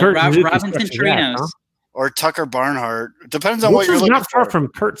 No, Robinson Chirinos. Huh? Or Tucker Barnhart. Depends on what you're looking for. Not far from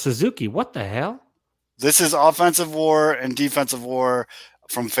Kurt Suzuki. What the hell? This is offensive WAR and defensive WAR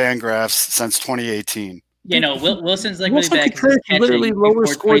from Fangraphs since 2018. You know, Wilson's like really bad. Literally lower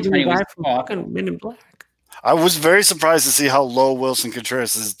score than the guy from fucking Men in Black. I was very surprised to see how low Wilson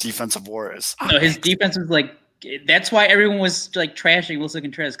Contreras' defensive WAR is. No, his defense was like. That's why everyone was like trashing Wilson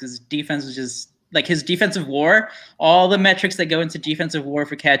Contreras because his defense was just like his defensive WAR. All the metrics that go into defensive WAR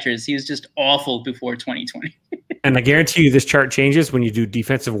for catchers, he was just awful before 2020. And I guarantee you, this chart changes when you do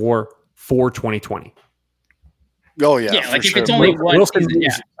defensive WAR for 2020. Oh yeah, Yeah, like if sure. it's only one Wilson season,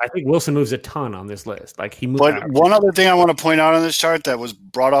 moves, I think Wilson moves a ton on this list. Like he moves. But one other thing I want to point out on this chart that was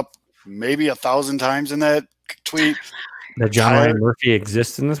brought up maybe 1,000 times in that tweet. That John Ryan Murphy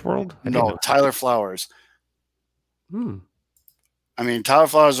exists in this world? No, Tyler Flowers. Hmm. I mean, Tyler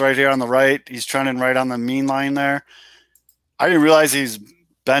Flowers right here on the right. He's trending right on the mean line there. I didn't realize he's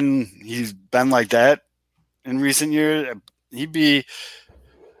been like that in recent years. He'd be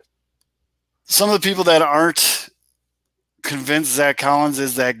some of the people that aren't convinced Zach Collins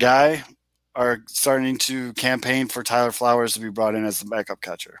is that guy are starting to campaign for Tyler Flowers to be brought in as the backup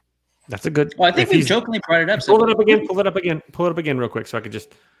catcher. That's a good. Well, I think we jokingly brought it up. Pull it up again. Pull it up again real quick so I could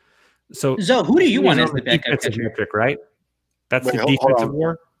just. So who do you want as the backup catcher? Metric, right? That's the defensive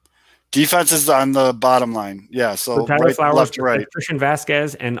war. Defense is on the bottom line. Yeah, so Tyler right, Flowers, left to right. Christian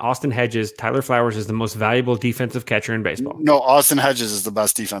Vasquez, and Austin Hedges. Tyler Flowers is the most valuable defensive catcher in baseball. No, Austin Hedges is the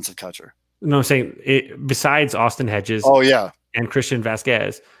best defensive catcher. No, I'm saying besides Austin Hedges. Oh yeah, and Christian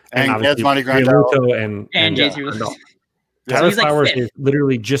Vasquez and Yasmani Grandal and JT. Tyler Flowers is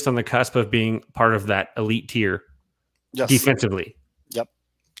literally just on the cusp of being part of that elite tier defensively. Yep,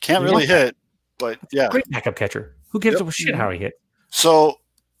 can't really hit, but yeah, great backup catcher. Who gives a shit how he hit? So.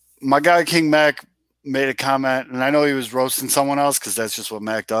 My guy King Mac made a comment, and I know he was roasting someone else because that's just what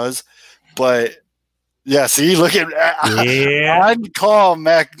Mac does. But yeah, see, look at I'd call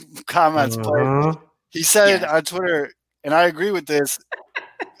Mac comments, but he said on Twitter, and I agree with this.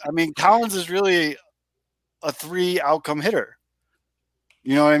 I mean, Collins is really a 3 outcome hitter.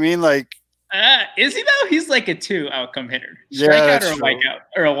 You know what I mean? Like, is he though? He's like a 2 outcome hitter, strikeout or a strikeout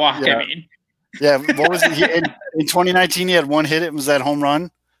or a walk. Yeah. I mean, yeah. What was it? In 2019, he had 1 hit. It was that home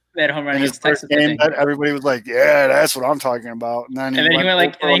run. That home run in his first game, everybody was like, "Yeah, that's what I'm talking about." And then he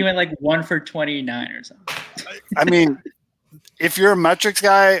went like 1 for 29 or something. I mean, if you're a metrics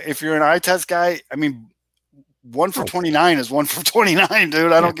guy, if you're an eye test guy, I mean, 1 for 29 is 1 for 29,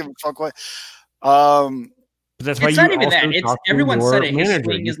 dude. I don't give a fuck what. But that's why it's not even that. It's everyone said it. His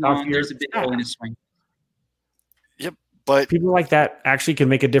swing is long. There's a big hole in his swing. Yep, but people like that actually can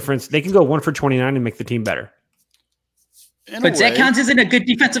make a difference. They can go 1 for 29 and make the team better. But Zach Collins isn't a good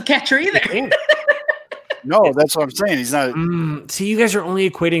defensive catcher either. No, that's what I'm saying. He's not. See, you guys are only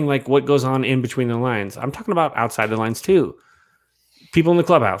equating like what goes on in between the lines. I'm talking about outside the lines too. People in the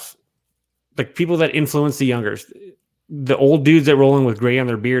clubhouse, like people that influence the youngers, the old dudes that roll in with gray on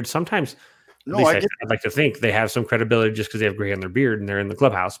their beard. Sometimes, I'd like to think they have some credibility just because they have gray on their beard and they're in the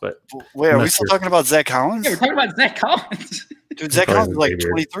clubhouse. But wait, are we still talking about Zach Collins? Yeah, we're talking about Zach Collins. Dude, Zach Collins is like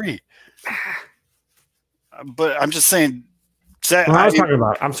 23. But I'm just saying. I was talking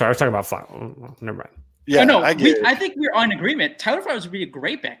about Flower. Never mind. Yeah, I think we're on agreement. Tyler Flowers would be a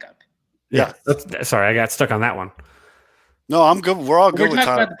great backup. Yeah. Sorry, I got stuck on that one. No, I'm good. We're all good with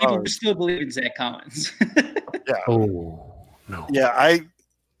Tyler. We're talking about the people who still believe in Zach Collins. Yeah. Oh, no. Yeah,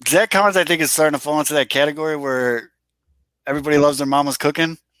 Zach Collins, I think, is starting to fall into that category where everybody loves their mama's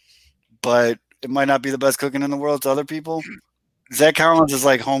cooking, but it might not be the best cooking in the world to other people. Zach Collins is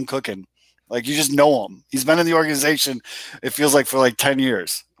like home cooking. Like, you just know him. He's been in the organization, it feels like, for like 10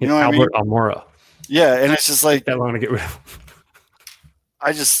 years. You know what I mean? Albert Almora. Yeah, and it's just like. That long to get rid of.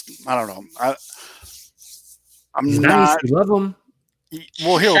 I don't know. I'm He's not. Nice. You love him.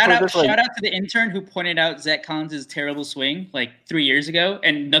 Well, shout out to the intern who pointed out Zach Collins' terrible swing like 3 years ago,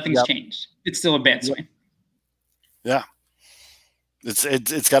 and nothing's changed. It's still a bad swing. Yeah.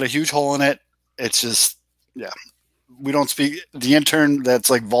 It's got a huge hole in it. It's just, we don't speak the intern that's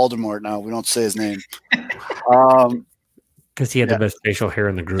like Voldemort now. We don't say his name. Because he had the best facial hair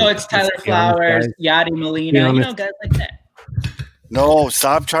in the group. So it's Tyler Flowers, Yadi Molina, guys like that. No,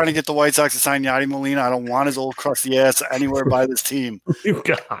 stop trying to get the White Sox to sign Yadi Molina. I don't want his old crusty ass anywhere by this team. You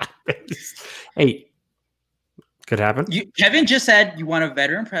guys. Hey, could happen. Kevin just said you want a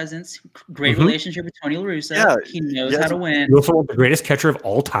veteran presence, great relationship with Tony La Russa. Yeah, he knows how to win. You also want the greatest catcher of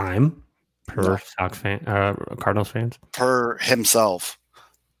all time. Per Sox fan, Cardinals fans. Per himself.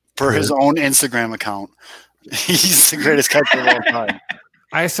 Per his own Instagram account. He's the greatest catcher of all time.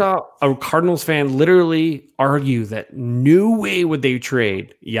 I saw a Cardinals fan literally argue that no way would they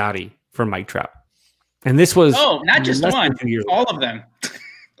trade Yachty for Mike Trout. And this was not just one, all of them.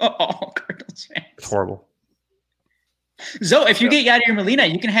 All Cardinals fans. It's horrible. So if you get Yadier Molina,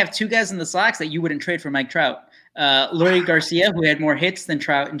 you can have 2 guys in the Sox that you wouldn't trade for Mike Trout. Lurie Garcia, who had more hits than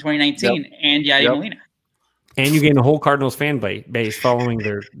Trout in 2019, and Yadier Molina. And you gain a whole Cardinals fan base following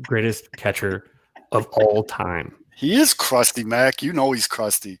their greatest catcher of all time. He is crusty, Mac. You know he's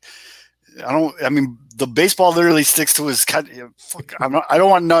crusty. I mean, the baseball literally sticks to his cut. I don't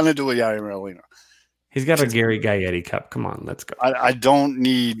want nothing to do with Yadier Molina. He's got a Gary Gaetti cup. Come on, let's go. I don't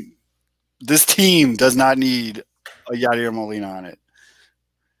need – this team does not need a Yadier Molina on it.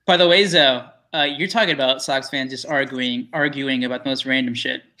 By the way, Zoe, you're talking about Sox fans just arguing about the most random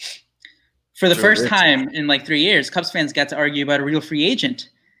shit. For the first time in like 3 years, Cubs fans got to argue about a real free agent.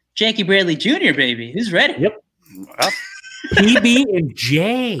 Jackie Bradley Jr., baby. Who's ready? Yep. PB and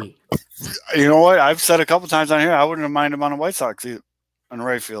J. You know what? I've said a couple times on here, I wouldn't have minded him on the White Sox either, on the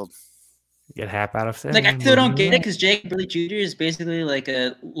right field. Get Hap out of there. Like, I still don't get it because Jackie Bradley Jr. is basically like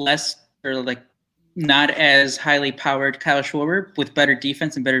a less or like not as highly powered Kyle Schwarber with better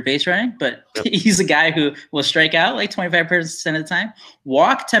defense and better base running, but he's a guy who will strike out like 25% of the time,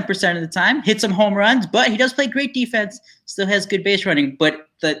 walk 10% of the time, hit some home runs, but he does play great defense, still has good base running. But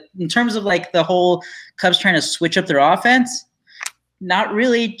in terms of like the whole Cubs trying to switch up their offense, not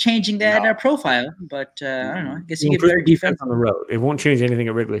really changing that profile. But I don't know. I guess you get better defense on the road. It won't change anything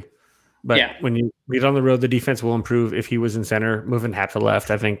at Wrigley. But when you get on the road, the defense will improve. If he was in center, moving Hap to left,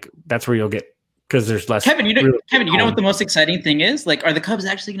 I think that's where you'll get. Because there's less. Kevin, you know what the most exciting thing is? Like, are the Cubs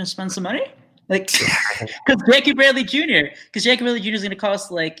actually going to spend some money? Like, because Jackie Bradley Jr. is going to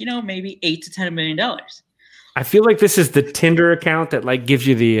cost like maybe $8 to $10 million. I feel like this is the Tinder account that like gives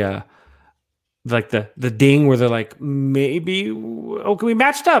you the the ding where they're like, maybe we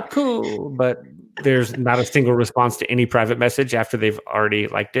matched up, cool, but there's not a single response to any private message after they've already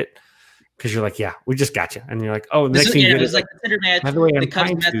liked it. Because you're like, yeah, we just got you, and you're like, oh, next thing it was like the Tinder match. By the way, the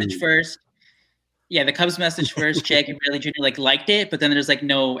Cubs message first. Yeah, the Cubs message first. Jackie Bradley Jr. like liked it, but then there's like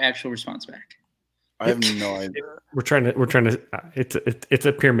no actual response back. I have no idea. We're trying to. It's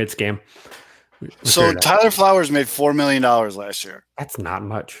a pyramid scam. So Tyler Flowers made $4 million last year. That's not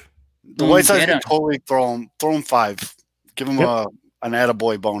much. The White Sox can totally throw him $5. Give him an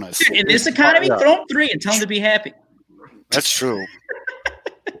attaboy bonus. Dude, in this economy, throw him $3 and tell him to be happy. That's true.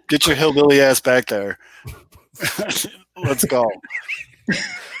 Get your hillbilly ass back there. Let's go.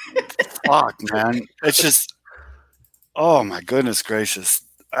 Fuck, man. It's just, oh my goodness gracious.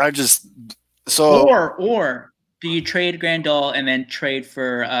 Or do you trade Grandal and then trade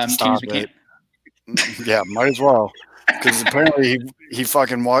for James McCann? Yeah, might as well. Because apparently he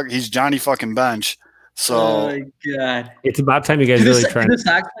fucking he's Johnny fucking Bench. So oh my God. It's about time you guys really try the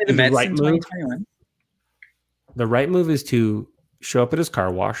Sox play the Mets in 2021. The right move is to show up at his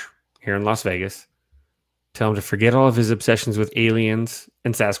car wash here in Las Vegas. Tell him to forget all of his obsessions with aliens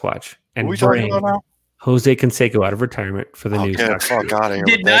and Sasquatch and bring Jose Canseco out of retirement for the new Sox. Fuck out of here.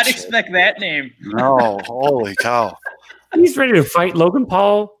 Did not expect that name. No, holy cow. He's ready to fight Logan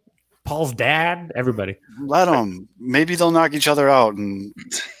Paul, Paul's dad, everybody. Let them. Maybe they'll knock each other out and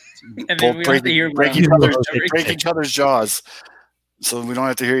break each other's jaws. So we don't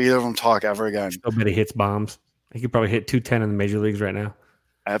have to hear either of them talk ever again. Nobody hits bombs. He could probably hit 210 in the major leagues right now.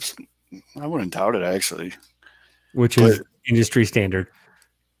 Absolutely. I wouldn't doubt it, actually. Which is industry standard.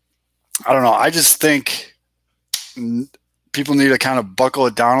 I don't know. I just think people need to kind of buckle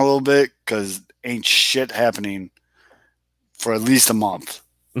it down a little bit because ain't shit happening for at least a month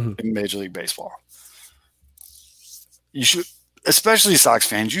in Major League Baseball. You should, especially Sox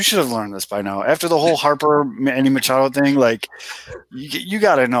fans, you should have learned this by now. After the whole Harper, Manny Machado thing, like, you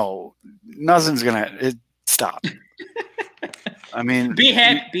got to know nothing's going to stop. I mean, be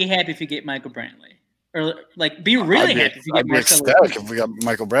happy if you get Michael Brantley, or like be really happy if you get Marcelo. Ecstatic if we got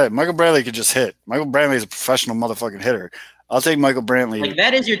Michael Brantley. Michael Brantley could just hit. Michael Brantley is a professional motherfucking hitter. I'll take Michael Brantley. Like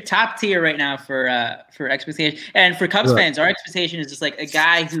that is your top tier right now for expectation, and for Cubs fans, our expectation is just like a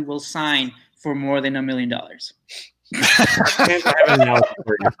guy who will sign for more than $1 million. I'm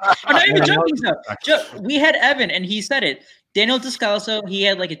not even joking. We had Evan, and he said it. Daniel Descalso, he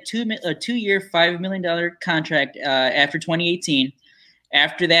had like a 2-year, $5 million contract after 2018.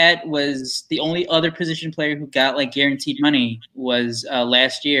 After that was the only other position player who got like guaranteed money was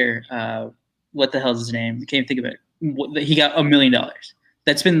last year. What the hell's his name? I can't think of it. He got $1 million.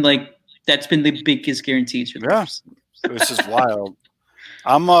 That's been the biggest guarantees for the Cubs. It's just wild.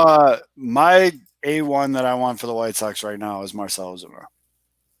 I'm my A1 that I want for the White Sox right now is Marcell Ozuna.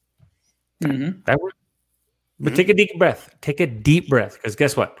 That works. But take a deep breath. Take a deep breath. Because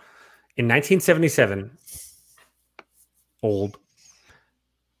guess what? In 1977,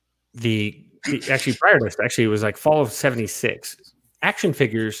 actually prior to this, actually it was like fall of 76, action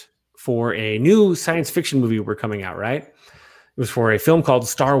figures for a new science fiction movie were coming out, right? It was for a film called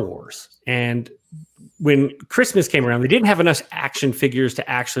Star Wars. And when Christmas came around, they didn't have enough action figures to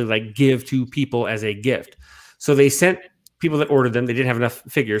actually like give to people as a gift. So they sent people that ordered them, they didn't have enough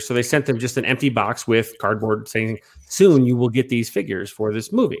figures, so they sent them just an empty box with cardboard saying, soon you will get these figures for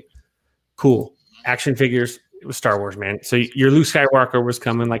this movie. Cool. Action figures. It was Star Wars, man. So your Luke Skywalker was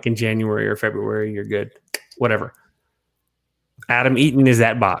coming like in January or February. You're good. Whatever. Adam Eaton is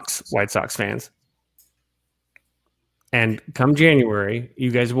that box, White Sox fans. And come January,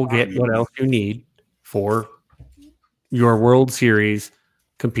 you guys will get what else you need for your World Series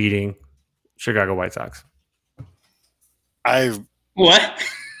competing Chicago White Sox. What?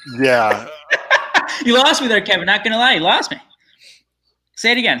 Yeah. You lost me there, Kevin. Not going to lie. You lost me.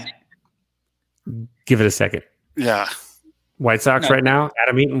 Say it again. Give it a second. Yeah. White Sox right now,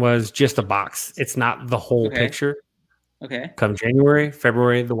 Adam Eaton was just a box. It's not the whole picture. Okay. Come January,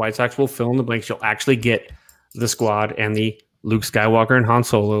 February, the White Sox will fill in the blanks. You'll actually get the squad and the Luke Skywalker and Han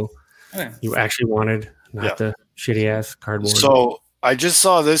Solo you actually wanted, not the shitty-ass cardboard. So I just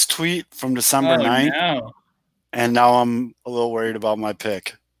saw this tweet from December 9th, no. and now I'm a little worried about my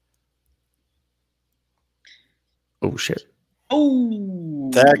pick. Oh, shit. Oh.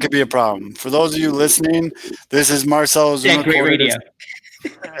 That could be a problem. For those of you listening, this is Marcelo Ozuna great radio.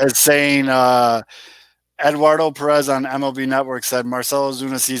 as saying Eduardo Perez on MLB Network said Marcelo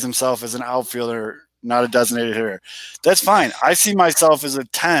Ozuna sees himself as an outfielder, not a designated hitter. That's fine. I see myself as a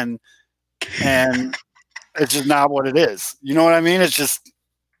 10, and it's just not what it is. You know what I mean? It's just,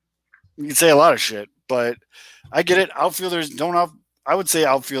 you can say a lot of shit, but I get it. Outfielders don't I would say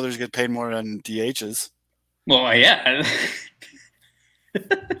outfielders get paid more than DHs. Well, yeah.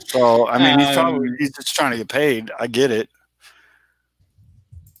 So, I mean, he's just trying to get paid. I get it.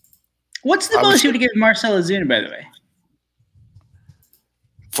 What's the most you would give Marcelo Ozuna, by the way?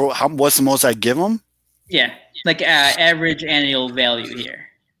 What's the most I give him? Yeah, like average annual value here.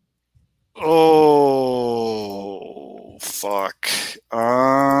 Oh, fuck.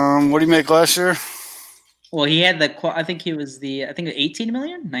 What do you make last year? Well, he had I think 18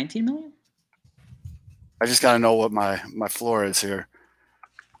 million, 19 million. I just got to know what my floor is here.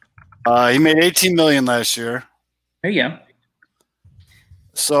 He made 18 million last year. There you go.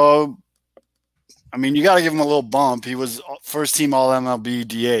 So, I mean, you got to give him a little bump. He was first team All MLB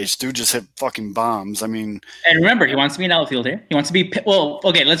DH. Dude just hit fucking bombs. I mean, and remember, he wants to be an outfielder. He wants to be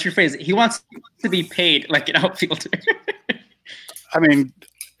let's rephrase it. He wants to be paid like an outfielder. I mean,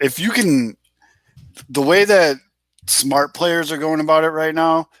 if you can, the way that smart players are going about it right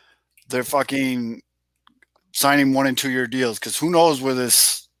now, they're fucking signing 1 and 2 year deals because who knows where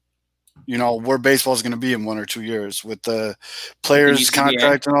this, where baseball is going to be in 1 or 2 years with the players'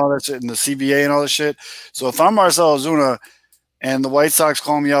 contract and all that shit and the CBA and all this shit. So if I'm Marcelo Ozuna and the White Sox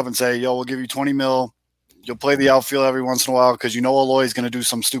call me up and say, yo, we'll give you 20 mil. You'll play the outfield every once in a while because Eloy is going to do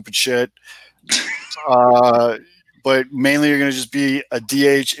some stupid shit. But mainly you're going to just be a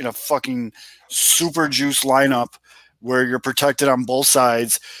DH in a fucking super juice lineup where you're protected on both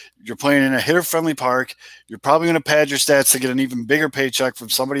sides. You're playing in a hitter-friendly park. You're probably going to pad your stats to get an even bigger paycheck from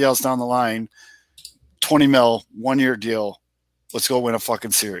somebody else down the line. 20 mil, 1 year deal. Let's go win a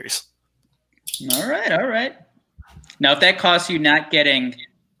fucking series. All right. Now, if that costs you not getting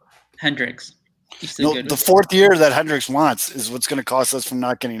Hendricks, the fourth year that Hendricks wants is what's going to cost us from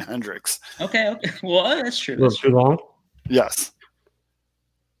not getting Hendricks. Okay. Well, that's true. Too long? Yes.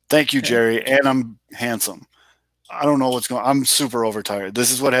 Thank you, Jerry. And I'm handsome. I don't know what's going on. I'm super overtired.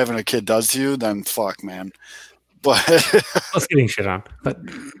 This is what having a kid does to you, then fuck, man. But plus getting shit on. But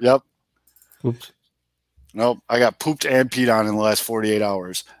yep. Oops. Nope. I got pooped and peed on in the last 48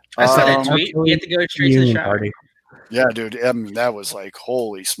 hours. I saw that tweet. You had to go straight to the shower. Party. Yeah, dude. I mean, that was like,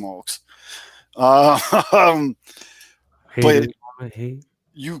 holy smokes. But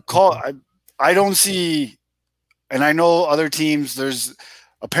you call I don't see, and I know other teams, there's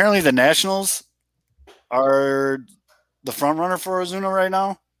apparently the Nationals are the front runner for Ozuna right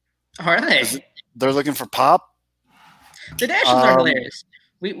now. Are they? They're looking for Pop. The Nationals are hilarious.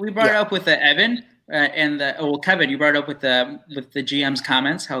 We brought it up with Evan Kevin. You brought it up with the GM's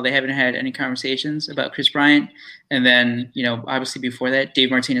comments how they haven't had any conversations about Chris Bryant, and then obviously before that, Dave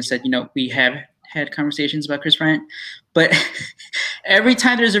Martinez said we have had conversations about Chris Bryant, but every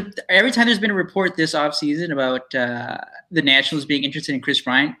time there's been a report this offseason about the Nationals being interested in Chris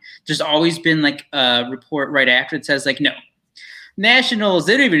Bryant, there's always been like a report right after it says like, no, Nationals,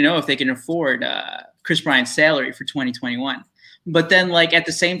 they don't even know if they can afford Chris Bryant's salary for 2021. But then like at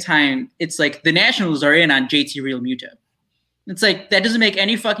the same time, it's like the Nationals are in on JT Realmuto. It's like, that doesn't make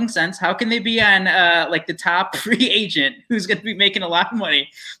any fucking sense. How can they be on like the top free agent who's going to be making a lot of money,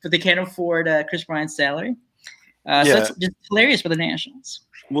 but they can't afford Chris Bryant's salary? So that's just hilarious for the Nationals.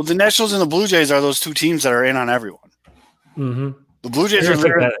 Well, the Nationals and the Blue Jays are those two teams that are in on everyone. Mm-hmm. The Blue Jays are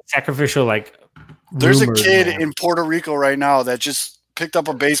like sacrificial. Like, there's a kid in Puerto Rico right now that just picked up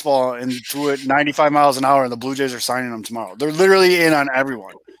a baseball and threw it 95 miles an hour, and the Blue Jays are signing him tomorrow. They're literally in on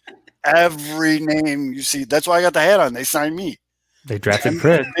everyone. Every name you see. That's why I got the hat on. They signed me. They drafted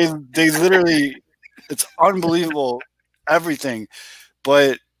Chris. They literally, it's unbelievable, everything.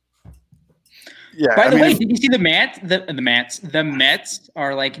 But Yeah. By the way, did you see the Mets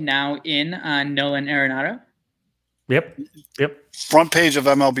are like now in on Nolan Arenado? Yep. Front page of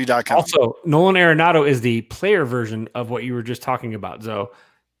MLB.com. Also, Nolan Arenado is the player version of what you were just talking about. So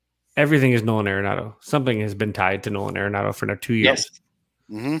everything is Nolan Arenado. Something has been tied to Nolan Arenado for now 2 years. Yes.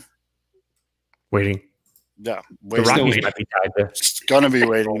 Mm-hmm. Waiting. Yeah. The Rockies might be tied to. It's gonna be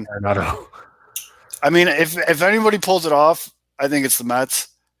waiting. Arenado. I mean, if anybody pulls it off, I think it's the Mets.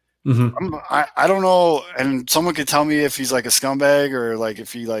 Mm-hmm. I don't know, and someone could tell me if he's like a scumbag or like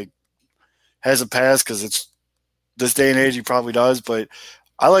if he like has a past, because it's this day and age he probably does. But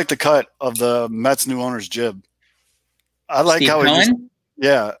I like the cut of the Mets new owner's jib. I like Steve how Cohen?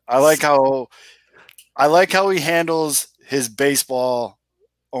 I like how he handles his baseball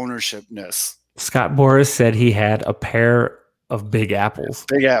ownershipness. Scott Boras said he had a pair of big apples.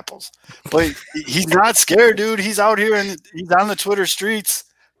 Big apples. But he's not scared, dude. He's out here and he's on the Twitter streets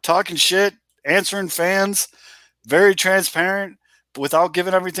talking shit, answering fans, very transparent, but without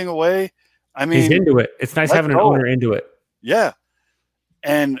giving everything away. I mean, he's into it. It's nice having an owner into it. Yeah.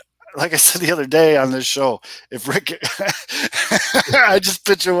 And like I said the other day on this show, if Rick I just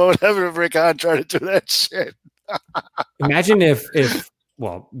picture what would happen if Rick Hahn tried to do that shit. Imagine if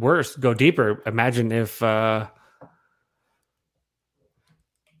well, worse, go deeper. Imagine if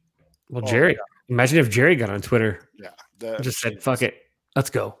Jerry. Imagine if Jerry got on Twitter. Yeah. Just said, fuck it. Let's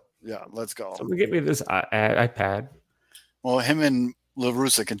go. Yeah, let's go. Someone get me this iPad. Well, him and La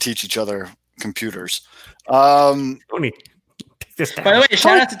Russa can teach each other computers. Tony, take this down. By the way,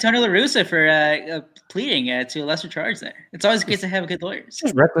 shout out to Tony La Russa for pleading to a lesser charge there. It's always good to have good lawyers.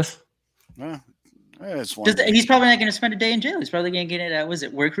 It's reckless. It's He's probably not going to spend a day in jail. He's probably going to get it, was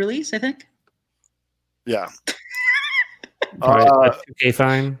it work release, I think? Yeah. Probably a 2K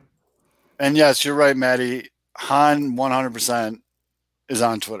fine. And yes, you're right, Maddie. Hahn 100% is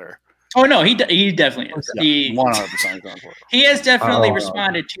on Twitter. Oh, no, he definitely is. Yeah, 100% is on Twitter. He has definitely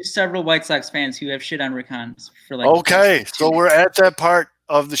responded to several White Sox fans who have shit on Rick Hahn for like. Okay, so we're at that part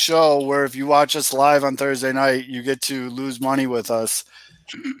of the show where if you watch us live on Thursday night, you get to lose money with us.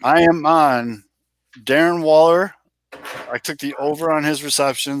 I am on Darren Waller. I took the over on his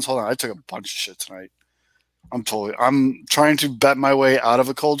receptions. Hold on, I took a bunch of shit tonight. I'm trying to bet my way out of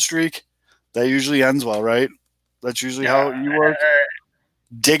a cold streak. That usually ends well, right? That's usually how you work.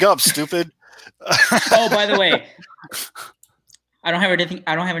 Dig up, stupid. Oh, by the way, I don't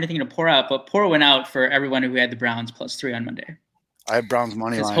have anything to pour out, but pour one out for everyone who had the Browns +3 on Monday. I have Browns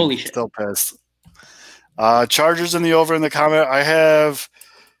money line. Holy shit. Still pissed. Chargers in the over in the comment. I have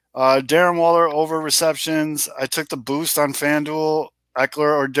Darren Waller over receptions. I took the boost on FanDuel.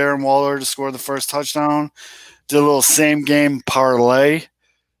 Eckler or Darren Waller to score the first touchdown. Did a little same game parlay.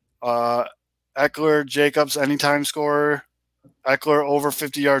 Eckler, Jacobs, anytime scorer. Eckler over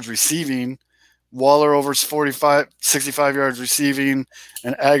 50 yards receiving. Waller over 65 yards receiving.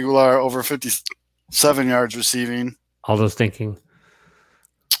 And Aguilar over 57 yards receiving. All those thinking.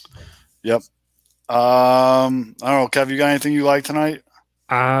 Yep. I don't know, Kev, you got anything you like tonight?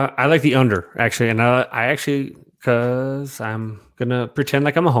 I like the under, actually. And I actually, because I'm going to pretend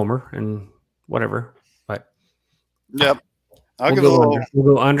like I'm a homer and whatever. But yep. We'll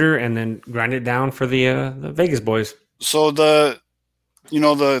go under and then grind it down for the Vegas boys. So the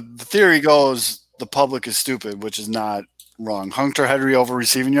theory goes the public is stupid, which is not wrong. Hunter Henry over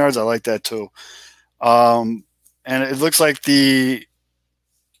receiving yards, I like that too. And it looks like a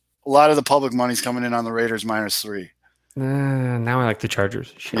lot of the public money's coming in on the Raiders -3. Now I like the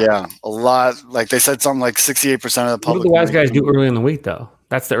Chargers. Shit. Yeah, a lot. Like they said, something like 68% of the public. What do the wise guys do early in the week, though?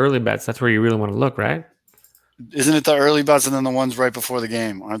 That's the early bets. That's where you really want to look, right? Isn't it the early bets and then the ones right before the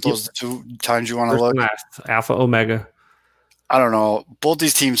game? Aren't those the two times you want to look? Last, Alpha, Omega. I don't know. Both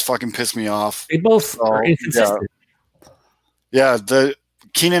these teams fucking piss me off. They both are inconsistent. Yeah, the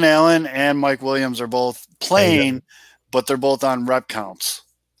Keenan Allen and Mike Williams are both playing, but they're both on rep counts.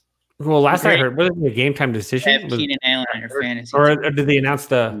 Well, last I heard, was it a game time decision? Have Keenan Allen on your fantasy. Or did they announce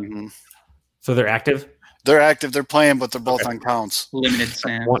so they're active? They're active. They're playing, but they're both on counts. Limited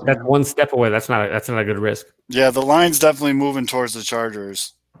snaps. That's one step away. That's not a good risk. Yeah, the line's definitely moving towards the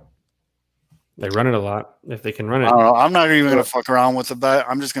Chargers. They run it a lot. If they can run it, I don't know. I'm not even going to fuck around with the bet.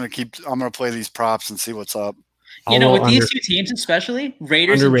 I'm just going to I'm going to play these props and see what's up. With these two teams, especially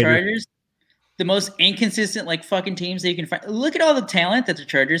Raiders and Chargers, the most inconsistent fucking teams that you can find. Look at all the talent that the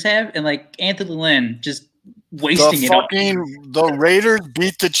Chargers have, and Anthony Lynn just wasting it. The Raiders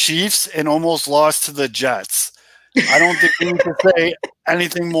beat the Chiefs and almost lost to the Jets. I don't think we need to say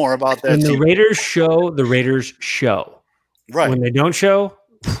anything more about that. When the Raiders show, the Raiders show. Right. When they don't show,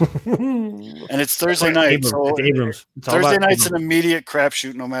 and it's Thursday night. Abrams. Thursday night's an immediate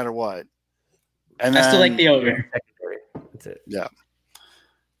crapshoot no matter what. And I still like the over. That's it. Yeah.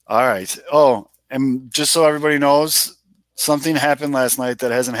 All right. Oh, and just so everybody knows, something happened last night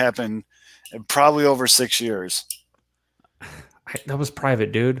that hasn't happened in probably over 6 years. That was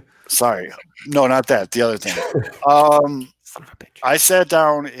private, dude. Sorry. No, not that. The other thing. Son of a bitch. I sat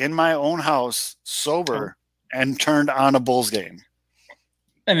down in my own house, sober, and turned on a Bulls game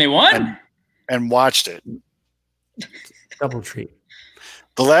And they won. and watched it. Double treat.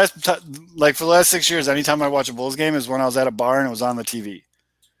 For the last 6 years, anytime I watch a Bulls game is when I was at a bar and it was on the TV.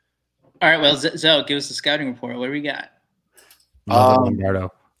 All right. Well, Zoe, give us the scouting report. What do we got?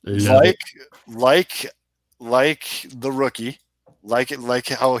 Lombardo. Like the rookie, like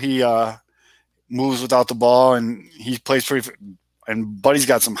how he moves without the ball and he plays pretty. And Buddy's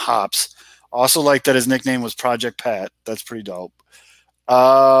got some hops. Also, like that his nickname was Project Pat. That's pretty dope.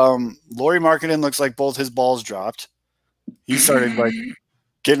 Lauri Markkanen looks like both his balls dropped. He started like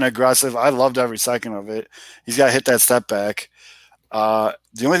getting aggressive. I loved every second of it. He's got to hit that step back. The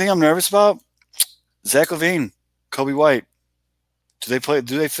only thing I'm nervous about, Zach LaVine, Kobe White. Do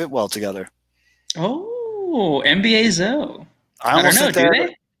they fit well together? Oh, NBA Zoe. I don't know. Do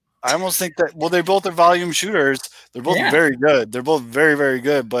they? I almost think that. Well, they both are volume shooters. They're both very good. They're both very, very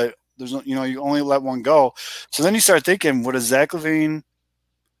good. But there's no, you only let one go. So then you start thinking, would a Zach LaVine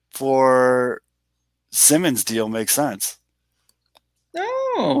for Simmons deal make sense?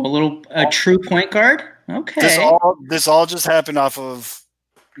 Oh, a true point guard. Okay. This all just happened off of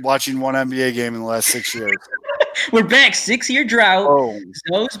watching one NBA game in the last 6 years. We're back. 6-year drought. Oh.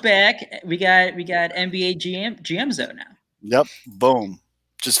 Zoe's back. We got NBA GM Zoe now. Yep. Boom.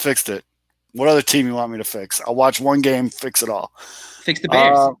 Just fixed it. What other team you want me to fix? I'll watch one game, fix it all. Fix the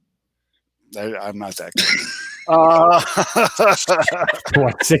Bears. I'm not that good.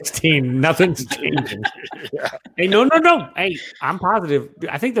 What, 16? Nothing's changing. Yeah. Hey, no. Hey, I'm positive.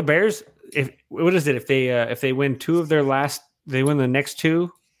 I think the Bears. If they win two of their last, they win the next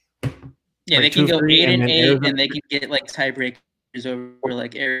two. Yeah, like they can go 8-8, Arizona. and they can get like tiebreakers over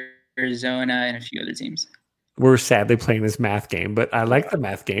like Arizona and a few other teams. We're sadly playing this math game, but I like the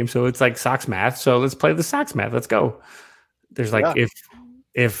math game, so it's like Sox math. So let's play the Sox math. Let's go. There's like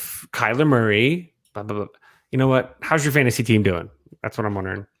if Kyler Murray, blah, blah, blah. You know what? How's your fantasy team doing? That's what I'm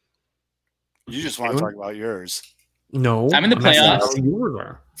wondering. You just want to talk about yours. No, I'm in the playoffs. How yours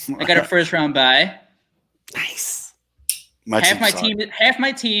are. I got a first round bye. Nice. Half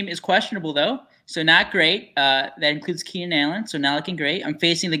my team is questionable though, so not great. That includes Keenan Allen, so not looking great. I'm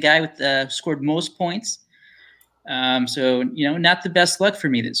facing the guy with scored most points. So not the best luck for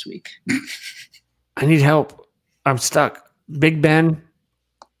me this week. I need help. I'm stuck. Big Ben,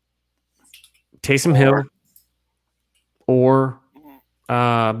 Taysom Hill, or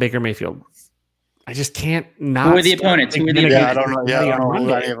Baker Mayfield. I just can't not. Who are the opponents? I don't know. Yeah,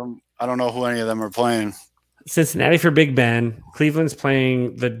 I don't know who any of them are playing. Cincinnati for Big Ben. Cleveland's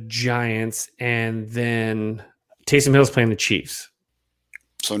playing the Giants, and then Taysom Hill's playing the Chiefs.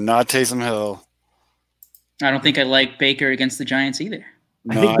 So not Taysom Hill. I don't think I like Baker against the Giants either.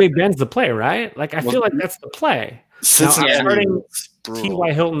 I think Big Ben's the play, right? Like I feel like that's the play. Now, I'm starting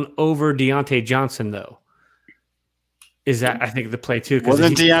T.Y. Hilton over Deontay Johnson, though. Is that I think the play too?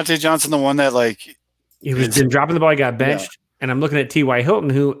 Wasn't Deontay Johnson the one that like he was been dropping the ball? He got benched, and I'm looking at T.Y.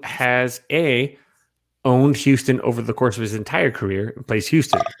 Hilton, who has owned Houston over the course of his entire career and plays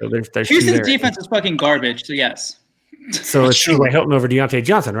Houston. So there's Houston's defense is fucking garbage. So yes. So it's T.Y. Hilton over Deontay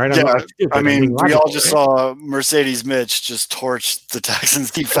Johnson, right? I mean, we all just saw Mercedes Mitch just torch the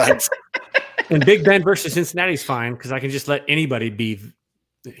Texans defense. And Big Ben versus Cincinnati's fine because I can just let anybody be.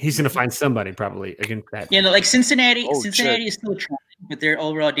 He's going to find somebody probably against that. Yeah, like Cincinnati is still trying, but their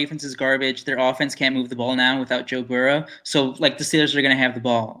overall defense is garbage. Their offense can't move the ball now without Joe Burrow. So like the Steelers are going to have the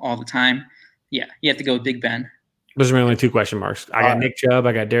ball all the time. Yeah, you have to go with Big Ben. Those are my only two question marks. I got Nick Chubb,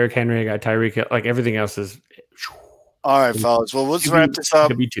 I got Derrick Henry, I got Tyreek Hill. Like everything else is. All right, fellas. Well, let's wrap this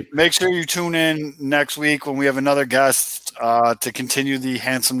up. Make sure you tune in next week when we have another guest to continue the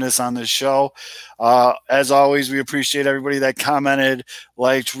handsomeness on this show. As always, we appreciate everybody that commented,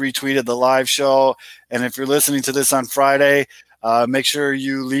 liked, retweeted the live show. And if you're listening to this on Friday, make sure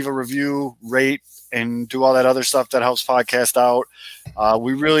you leave a review, rate, and do all that other stuff that helps podcast out.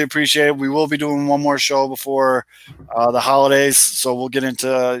 We really appreciate it. We will be doing one more show before the holidays. So we'll get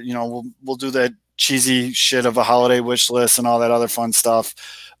into, we'll do that cheesy shit of a holiday wish list and all that other fun stuff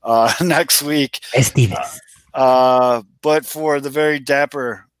next week. But for the very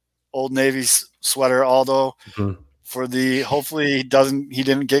dapper Old Navy sweater, Aldo, for the hopefully he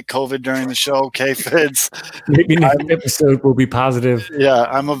didn't get COVID during the show. K-Fids. Maybe next episode will be positive. Yeah,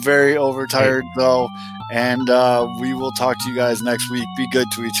 I'm a very overtired though, and we will talk to you guys next week. Be good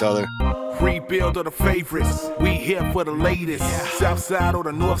to each other. Rebuild of the favorites. We here for the latest. South side or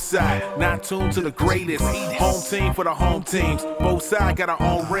the north side. Not tuned to the greatest. Home team for the home teams. Both sides got our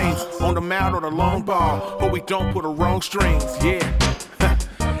own rings. On the mound or the long ball. But we don't put the wrong strings. Yeah.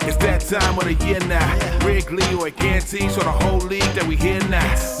 It's that time of the year now. Wrigley or Gantes or the whole league that we hear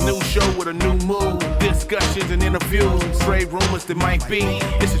now. New show with a new mood. Discussions and interviews. Trade rumors that might be.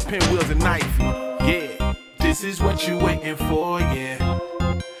 This is Pinwheels and Knife. Yeah. This is what you waiting for, yeah.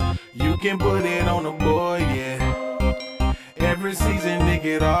 You can put it on the board, yeah. Every season, nigga,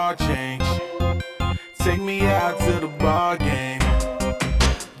 it all change. Take me out to the ball game.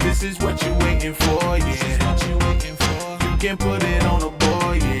 This is what you waiting for, yeah. You can put it on the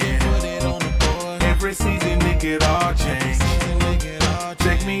board, yeah. Every season, nigga, it all change.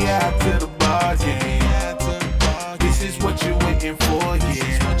 Take me out to the ball game. This is what you waiting for,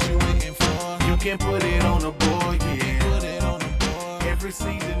 yeah. You can put it on the